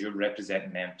 because you're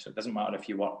representing them. So it doesn't matter if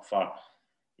you work for,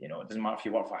 it doesn't matter if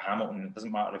you work for Hamilton. It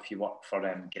doesn't matter if you work for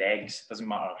Greggs. It doesn't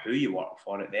matter who you work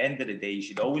for. At the end of the day, you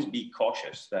should always be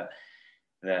cautious that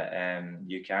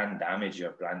you can damage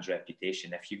your brand's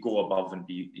reputation if you go above and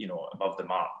be, above the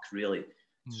mark, really.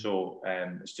 So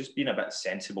it's just being a bit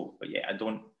sensible. But yeah, I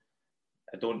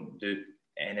don't do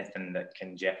anything that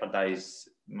can jeopardize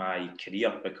my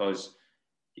career, because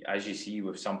as you see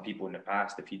with some people in the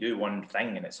past, if you do one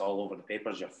thing and it's all over the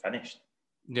papers, you're finished.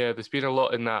 Yeah, there's been a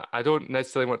lot in that. I don't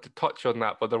necessarily want to touch on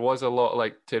that, but there was a lot,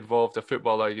 like, to involve the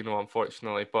footballer,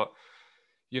 unfortunately. But,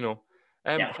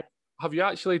 have you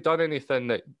actually done anything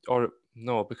that, or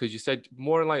no, because you said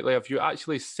more than likely, have you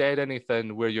actually said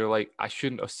anything where you're like, I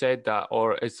shouldn't have said that?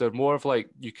 Or is there more of like,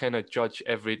 you kind of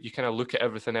look at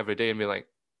everything every day and be like,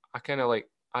 I kind of like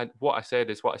what I said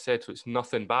is what I said, so it's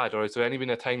nothing bad? Or is there any been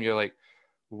a time you're like,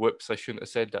 whoops, I shouldn't have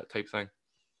said that type thing?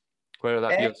 Whether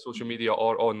that be on social media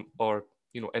or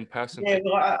in person. Yeah,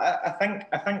 well, I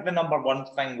think the number one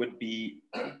thing would be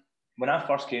when I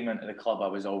first came into the club, I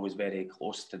was always very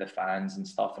close to the fans and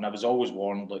stuff, and I was always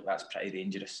warned, look, that's pretty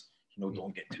dangerous.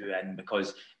 Don't get too in, because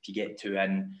if you get too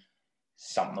in,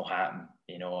 something will happen,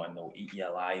 and they'll eat you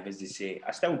alive, as they say.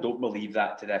 I still don't believe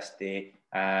that to this day.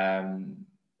 I've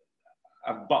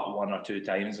but one or two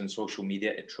times on social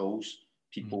media to trolls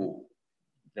people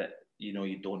that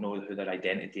you don't know who their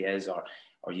identity is, or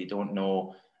you don't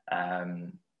know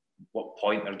what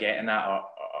point they're getting at,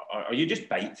 or you just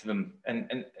bite to them,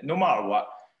 and no matter what.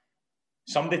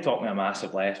 Somebody taught me a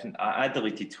massive lesson. I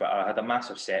deleted Twitter. I had a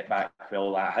massive setback with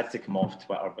all that. I had to come off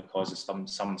Twitter because of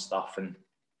some stuff, and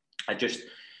it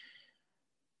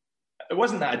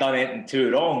wasn't that I'd done anything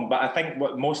too wrong, but I think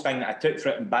what most thing that I took for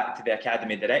it, and back to the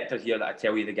academy director here that I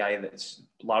tell you, the guy that's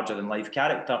larger than life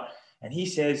character, and he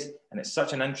says, and it's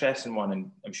such an interesting one, and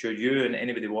I'm sure you and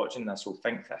anybody watching this will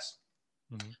think this,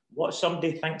 what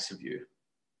somebody thinks of you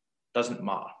doesn't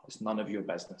matter. It's none of your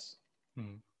business.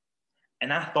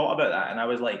 And I thought about that, and I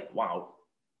was like, wow,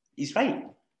 he's right.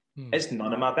 It's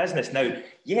none of my business. Now,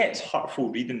 yeah, it's hurtful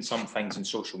reading some things on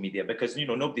social media because,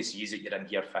 nobody sees it. You're in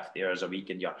here 50 hours a week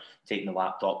and you're taking the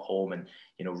laptop home and,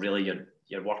 really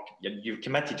you've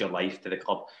committed your life to the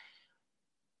club.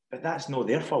 But that's not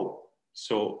their fault.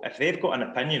 So if they've got an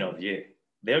opinion of you,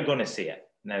 they're going to say it.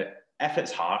 Now, if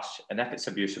it's harsh and if it's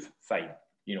abusive, fine,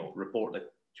 report the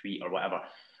tweet or whatever.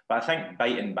 But I think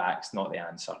biting back's not the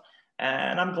answer.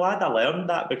 And I'm glad I learned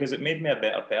that because it made me a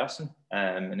better person.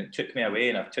 And it took me away,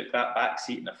 and I've took that back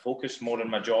seat, and I focused more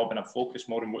on my job, and I focused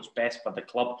more on what's best for the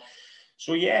club.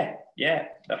 So yeah,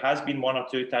 there has been one or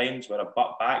two times where I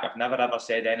butt back. I've never ever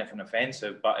said anything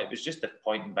offensive, but it was just a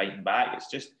point in biting back.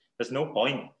 It's just, there's no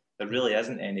point. There really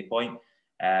isn't any point.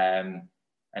 And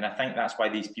I think that's why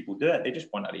these people do it. They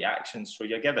just want a reaction. So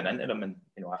you're giving into them, and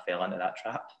I fell into that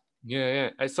trap. Yeah.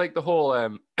 It's like the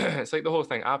whole it's like the whole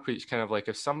thing I preach, kind of like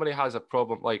if somebody has a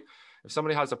problem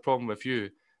with you,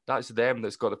 that's them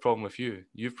that's got the problem with you.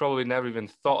 You've probably never even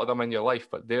thought of them in your life,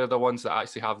 but they're the ones that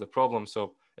actually have the problem.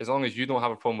 So as long as you don't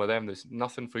have a problem with them, there's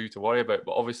nothing for you to worry about.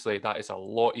 But obviously that is a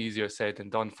lot easier said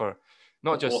than done for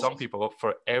not just some people, but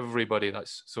for everybody.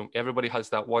 So everybody has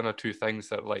that one or two things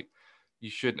that like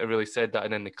you shouldn't have really said that,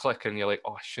 and then they click and you're like,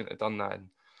 oh, I shouldn't have done that, and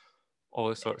all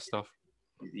this sort of stuff.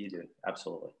 You do,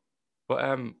 absolutely.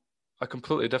 But a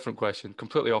completely different question,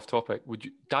 completely off topic. Would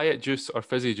you diet juice or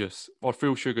fizzy juice or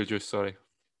full sugar juice? Sorry.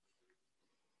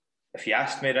 If you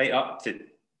asked me right up to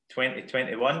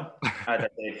 2021, I'd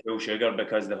say full sugar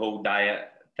because the whole diet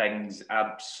thing's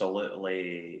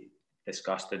absolutely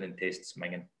disgusting and tastes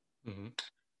minging.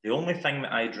 The only thing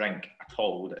that I drink at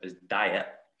all that is diet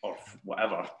or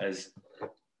whatever is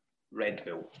Red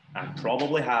Bull. I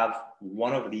probably have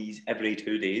one of these every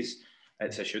 2 days.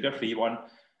 It's a sugar-free one.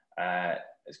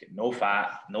 It's got no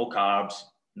fat, no carbs,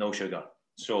 no sugar.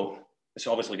 So it's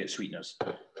obviously got sweeteners.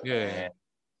 Yeah.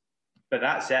 But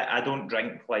that's it. I don't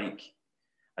drink like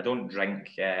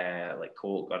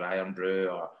Coke or Iron Brew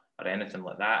or anything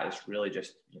like that. It's really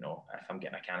just, if I'm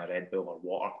getting a can of Red Bull or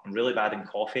water. I'm really bad in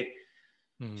coffee.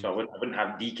 So I wouldn't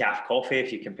have decaf coffee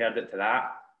if you compared it to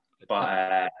that.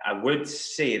 But I would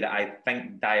say that I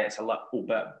think diet's a little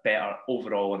bit better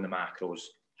overall in the macros.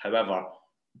 However,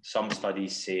 some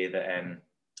studies say that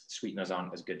sweeteners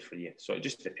aren't as good for you. So it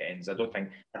just depends. I think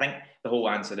the whole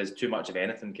answer is too much of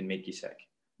anything can make you sick.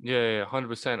 Yeah,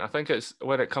 100%. I think it's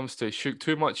when it comes to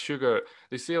too much sugar,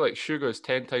 they say like sugar is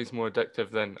 10 times more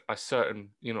addictive than a certain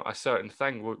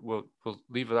thing. We'll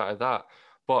leave that at that.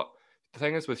 But the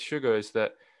thing is with sugar is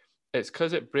that it's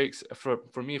because it breaks, for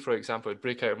me, for example, it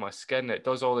breaks out of my skin. It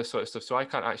does all this sort of stuff. So I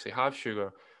can't actually have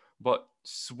sugar. But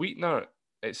sweetener,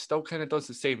 it still kind of does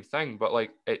the same thing. But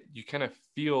like you kind of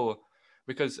feel,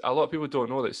 because a lot of people don't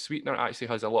know that sweetener actually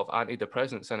has a lot of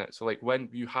antidepressants in it. So like when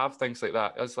you have things like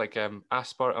that, it's like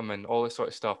aspartame and all this sort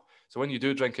of stuff. So when you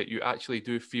do drink it, you actually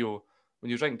do feel, when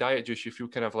you drink diet juice, you feel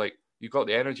kind of like you've got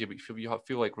the energy, but you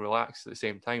feel like relaxed at the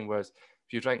same time. Whereas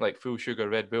if you drink like full sugar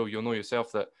Red Bull, you'll know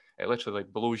yourself that it literally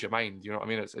like blows your mind. You know what I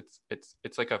mean?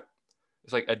 It's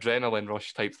like adrenaline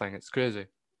rush type thing. It's crazy.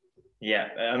 Yeah,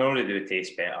 I know they do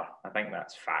taste better. I think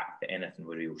that's fact that anything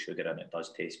with real sugar in it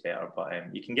does taste better. But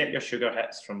you can get your sugar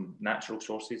hits from natural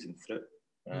sources and fruit.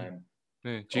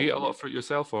 Do you eat a lot of fruit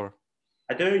yourself, or?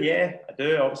 I do, yeah, I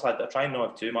do. Obviously, I try not to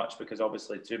have too much because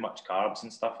obviously too much carbs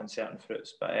and stuff in certain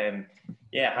fruits. But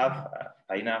yeah, I have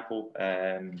pineapple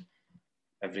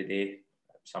every day.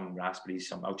 Some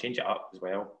raspberries, I'll change it up as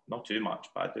well. Not too much,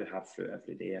 but I do have fruit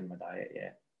every day in my diet, yeah.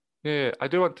 Yeah, I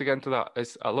do want to get into that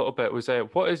is a little bit. Was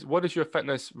what does your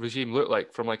fitness regime look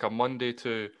like from like a Monday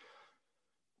to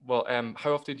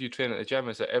how often do you train at the gym?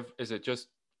 Is it just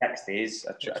 6 days.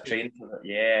 I train for it.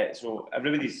 Yeah. So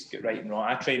everybody's got right and wrong.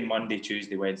 I train Monday,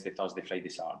 Tuesday, Wednesday, Thursday, Friday,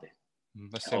 Saturday.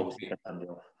 That's I same. always take a Sunday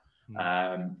off.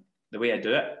 Mm. The way I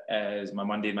do it is my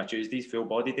Monday and my Tuesdays, full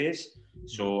body days.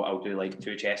 So I'll do like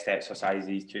 2 chest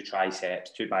exercises, 2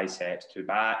 triceps, 2 biceps, 2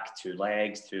 back, 2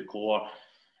 legs, 2 core,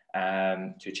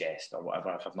 2 chest or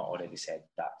whatever, if I've not already said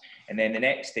that. And then the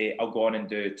next day I'll go on and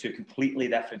do 2 completely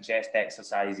different chest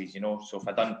exercises, So if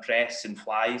I've done press and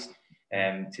flies,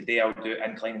 today I'll do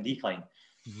incline and decline.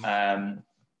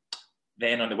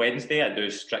 Then on the Wednesday, I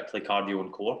do strictly cardio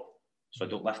and core. So I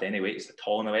don't lift any weights at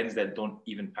all on the Wednesday. I don't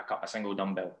even pick up a single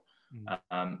dumbbell.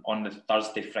 On the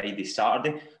Thursday, Friday,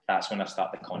 Saturday, that's when I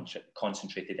start the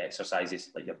concentrated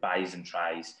exercises like your bis and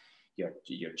tries, your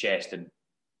chest and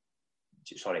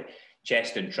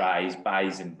tries,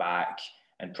 bis and back,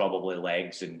 and probably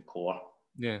legs and core.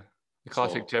 Yeah, the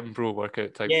classic gym bro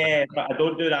workout type. Yeah, but I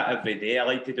don't do that every day. I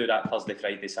like to do that Thursday,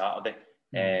 Friday, Saturday.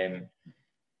 And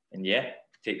yeah,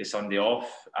 take the Sunday off.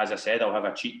 As I said, I'll have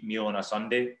a cheat meal on a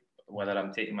Sunday, whether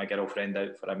I'm taking my girlfriend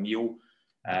out for a meal,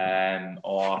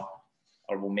 or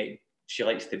we'll make. She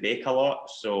likes to bake a lot,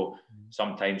 so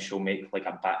sometimes she'll make like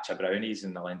a batch of brownies,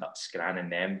 and I'll end up scanning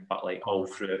them. But like all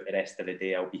throughout the rest of the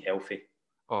day, I'll be healthy.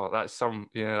 Oh, that's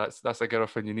a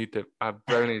girlfriend you need to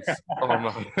brownies. Oh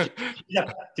man.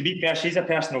 To be fair, she's a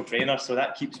personal trainer, so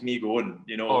that keeps me going.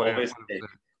 Obviously.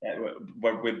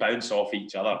 We bounce off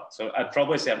each other. So I'd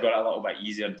probably say I've got it a little bit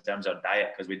easier in terms of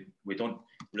diet because we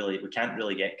can't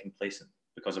really get complacent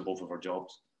because of both of our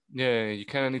jobs. Yeah, you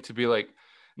kind of need to be like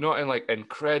not in like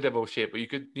incredible shape, but you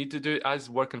could need to do as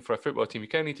working for a football team. You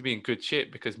kind of need to be in good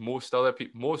shape because most other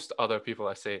people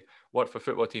I say work for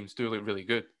football teams do look really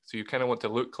good. So you kind of want to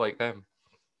look like them.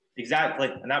 Exactly,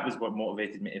 and that was what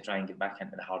motivated me to try and get back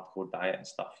into the hardcore diet and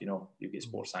stuff. You get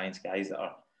sports science guys that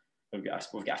are. We've got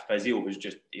a physio who's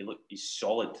just he's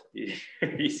solid.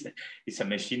 he's a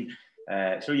machine.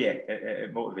 So yeah,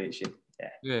 it motivates you.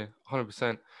 Yeah,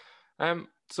 100%.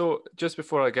 So just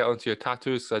before I get onto your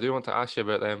tattoos, I do want to ask you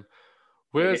about them.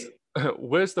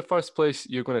 Where's the first place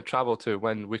you're going to travel to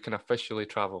when we can officially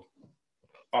travel?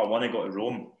 I want to go to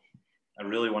Rome. I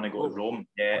really want to go to Rome.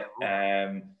 Yeah,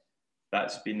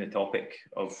 that's been the topic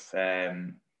of me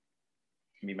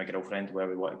and my girlfriend, where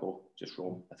we want to go. Just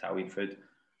Rome, Italian food,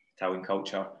 Italian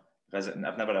culture, visiting.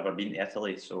 I've never ever been to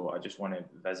Italy, so I just want to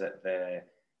visit the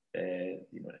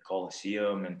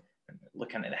Colosseum and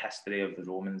look into the history of the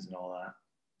Romans and all that.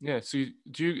 Yeah, so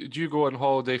do you go on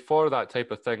holiday for that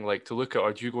type of thing, like to look at,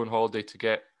 or do you go on holiday to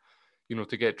get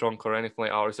drunk or anything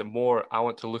like that, or is it more I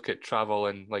want to look at travel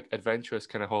and like adventurous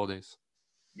kind of holidays?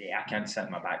 Yeah, I can't sit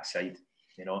in my backside.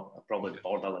 I'm probably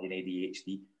borderline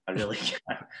ADHD. I really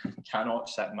cannot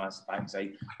sit in my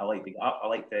backside. I like to get up. I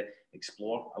like to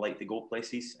explore. I like to go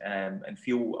places and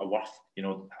feel a worth.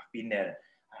 I've been there.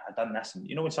 I've done this, and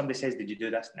when somebody says, "Did you do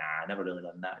this?" Nah, I never really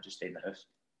done that. I just stayed in the house.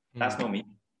 That's not me.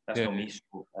 That's not me.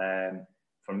 So,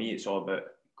 for me, it's all about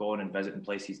going and visiting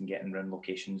places and getting around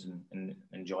locations and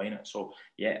enjoying it. So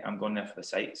yeah, I'm going there for the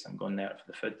sights. I'm going there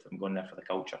for the food. I'm going there for the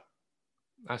culture.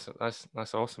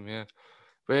 That's awesome. Yeah.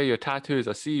 But yeah, your tattoos,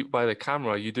 I see by the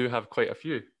camera, you do have quite a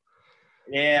few.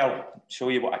 Yeah, I'll show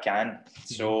you what I can.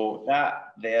 So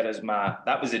that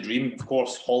was the dream, of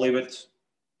course, Hollywood.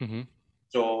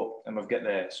 So, and we've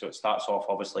got so it starts off,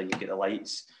 obviously, you get the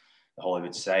lights, the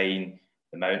Hollywood sign,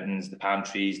 the mountains, the palm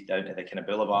trees, down to the kind of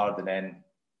boulevard, and then,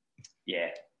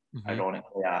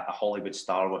 ironically, a Hollywood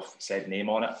star with said name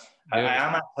on it. Yeah.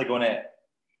 I'm actually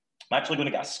going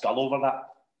to get a skull over that,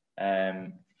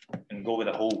 and go with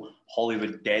the whole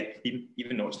Hollywood dead theme,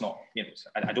 even though it's not,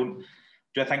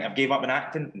 do I think I've gave up on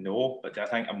acting? No. But do I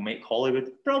think I'll make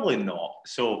Hollywood? Probably not.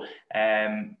 So, you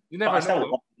never know. I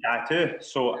still love the tattoo.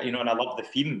 So, and I love the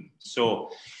theme. So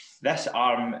this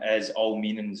arm is all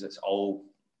meanings. So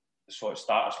it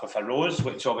starts with a rose,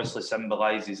 which obviously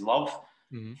symbolises love,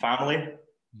 family.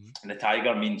 And the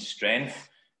tiger means strength.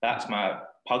 That's my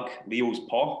pug, Leo's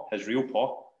paw, his real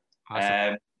paw.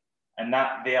 Awesome. And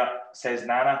that there says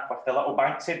Nana with the little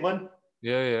Banksy balloon.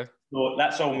 Yeah. So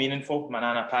that's all meaningful. My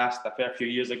Nana passed a fair few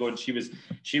years ago, and she was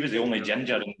the only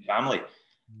ginger in the family.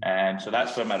 So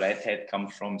that's where my redhead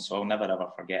comes from. So I'll never ever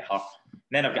forget her. And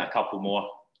then I've got a couple more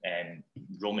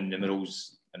Roman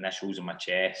numerals, initials on my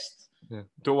chest. Yeah.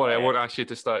 Don't worry, I won't ask you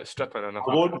to start stripping enough.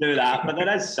 I won't do that, but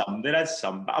there is some.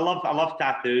 But I love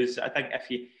tattoos. I think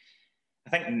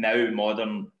now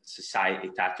modern society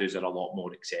tattoos are a lot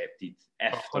more accepted.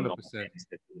 If 100%.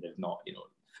 They're not,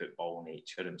 football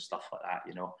nature and stuff like that.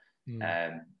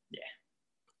 Yeah.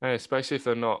 Especially if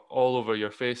they're not all over your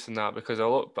face and that, because a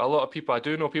lot of people, I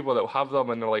do know people that will have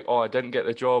them and they're like, oh, I didn't get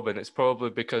the job, and it's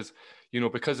probably because,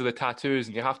 because of the tattoos,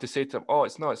 and you have to say to them, oh,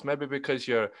 it's not, it's maybe because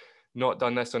you're not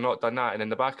done this or not done that, and in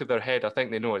the back of their head, I think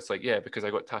they know it's like, yeah, because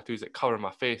I got tattoos that cover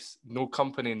my face. No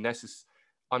company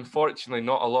unfortunately,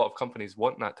 not a lot of companies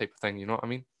want that type of thing. You know what I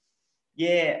mean?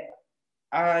 Yeah,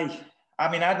 I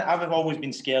mean, I've always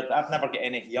been scared. I've never got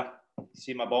any here.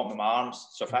 See my bottom of my arms.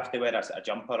 So if I have to wear a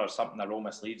jumper or something, I roll my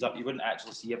sleeves up, you wouldn't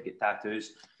actually see I've got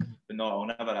tattoos. But no, I'll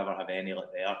never ever have any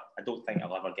like there. I don't think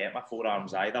I'll ever get my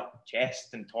forearms either.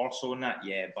 Chest and torso and that,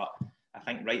 yeah. But I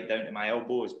think right down to my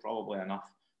elbow is probably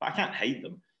enough. But I can't hide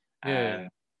them. Yeah.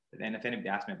 But then if anybody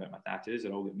asks me about my tattoos,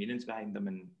 they're all got meanings behind them.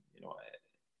 And,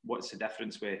 what's the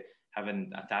difference with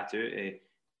having a tattoo to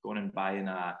going and buying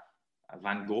a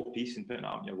Van Gogh piece and putting it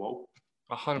on your wall?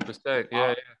 100%.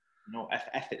 Yeah.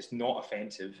 If it's not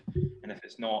offensive and if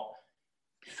it's not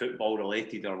football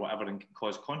related or whatever and can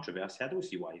cause controversy, I don't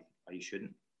see why you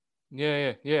shouldn't.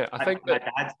 Yeah. I think my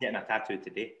dad's getting a tattoo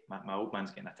today. My old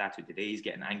man's getting a tattoo today. He's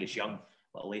getting Angus Young,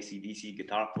 little AC/DC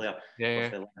guitar player. Yeah.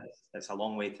 It's a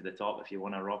long way to the top if you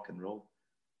want to rock and roll.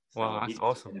 So wow, that's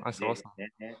awesome. That's awesome.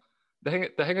 Yeah.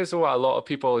 The thing is, though, a lot of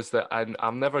people is that, and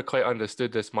I've never quite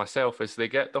understood this myself, is they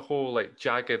get the whole like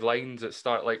jagged lines that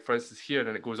start, like, for instance, here,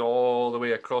 and it goes all the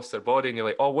way across their body, and you're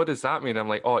like, oh, what does that mean? I'm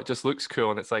like, oh, it just looks cool,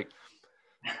 and it's like,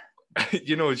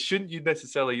 shouldn't you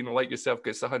necessarily, like yourself,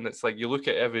 get something that's like you look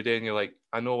at it every day and you're like,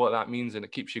 I know what that means, and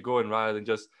it keeps you going rather than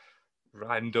just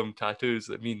random tattoos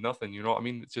that mean nothing. You know what I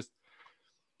mean? It's just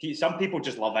some people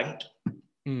just love ink.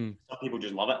 Some people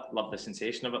just love it, love the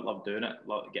sensation of it, love doing it,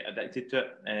 get addicted to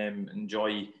it,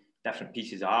 enjoy different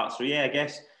pieces of art. So yeah, I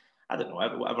guess I don't know,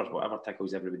 whatever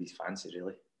tickles everybody's fancy,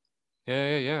 really.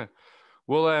 Yeah.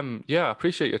 Well, yeah, I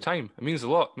appreciate your time. It means a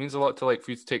lot. It means a lot to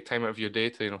for you to take time out of your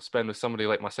day to spend with somebody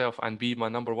like myself and be my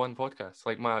 #1 podcast,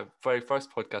 like my very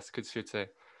first podcast, I should say.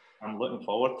 I'm looking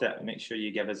forward to it. Make sure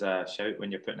you give us a shout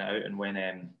when you're putting it out and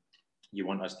when you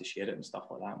want us to share it and stuff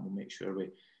like that. And we'll make sure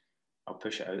I'll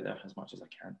push it out there as much as I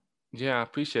can. Yeah, I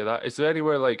appreciate that. Is there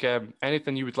anywhere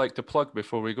anything you would like to plug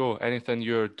before we go? Anything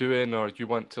you're doing, or you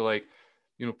want to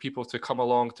people to come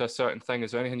along to a certain thing?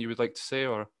 Is there anything you would like to say,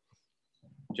 or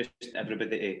just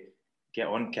everybody to get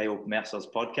on Kyle Mercer's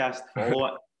podcast, follow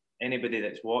it. Anybody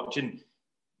that's watching,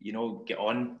 get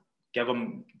on, give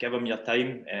them your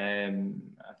time.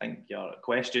 I think your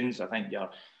questions, I think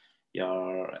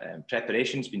your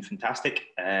preparation's been fantastic,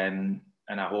 and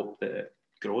I hope that it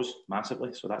grows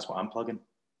massively. So that's what I'm plugging.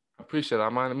 I appreciate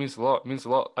that, man. It means a lot. It means a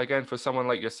lot. Again, for someone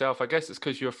like yourself, I guess it's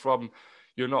because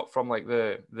you're not from like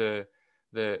the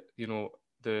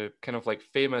kind of like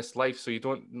famous life. So you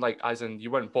don't as in you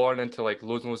weren't born into like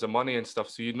loads and loads of money and stuff.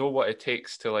 So you know what it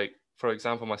takes to for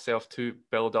example, myself to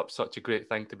build up such a great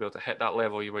thing to be able to hit that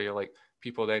level where you're like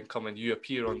people then come and you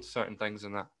appear on certain things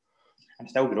and that. I'm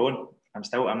still growing.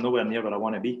 I'm nowhere near where I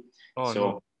want to be.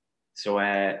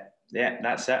 Yeah,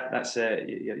 that's it. That's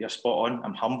you're spot on.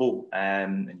 I'm humble,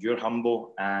 and you're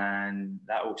humble, and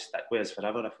that will stick with us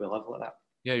forever if we live like that.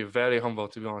 Yeah, you're very humble,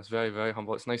 to be honest. Very, very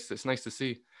humble. It's nice. It's nice to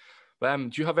see. But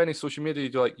do you have any social media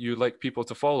you like people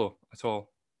to follow at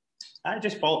all? I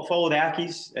just follow the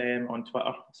Ackies on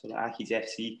Twitter, so the Ackies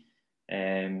FC.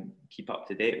 Keep up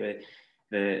to date with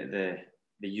the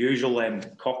usual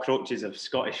cockroaches of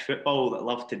Scottish football that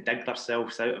love to dig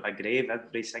themselves out of a grave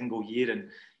every single year, and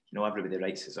everybody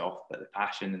writes us off, but the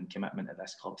passion and commitment of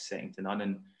this club is second to none.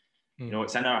 And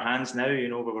it's in our hands now.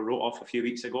 We were wrote off a few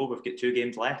weeks ago. We've got 2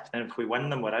 games left, and if we win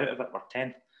them, we're out of it. We're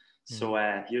 10th. So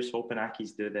here's hoping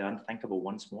Ackies do the unthinkable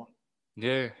once more.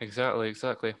 Yeah,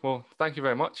 exactly. Well, thank you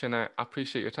very much, and I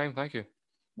appreciate your time. Thank you.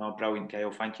 No, brilliant, Kyle.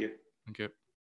 Thank you. Thank you.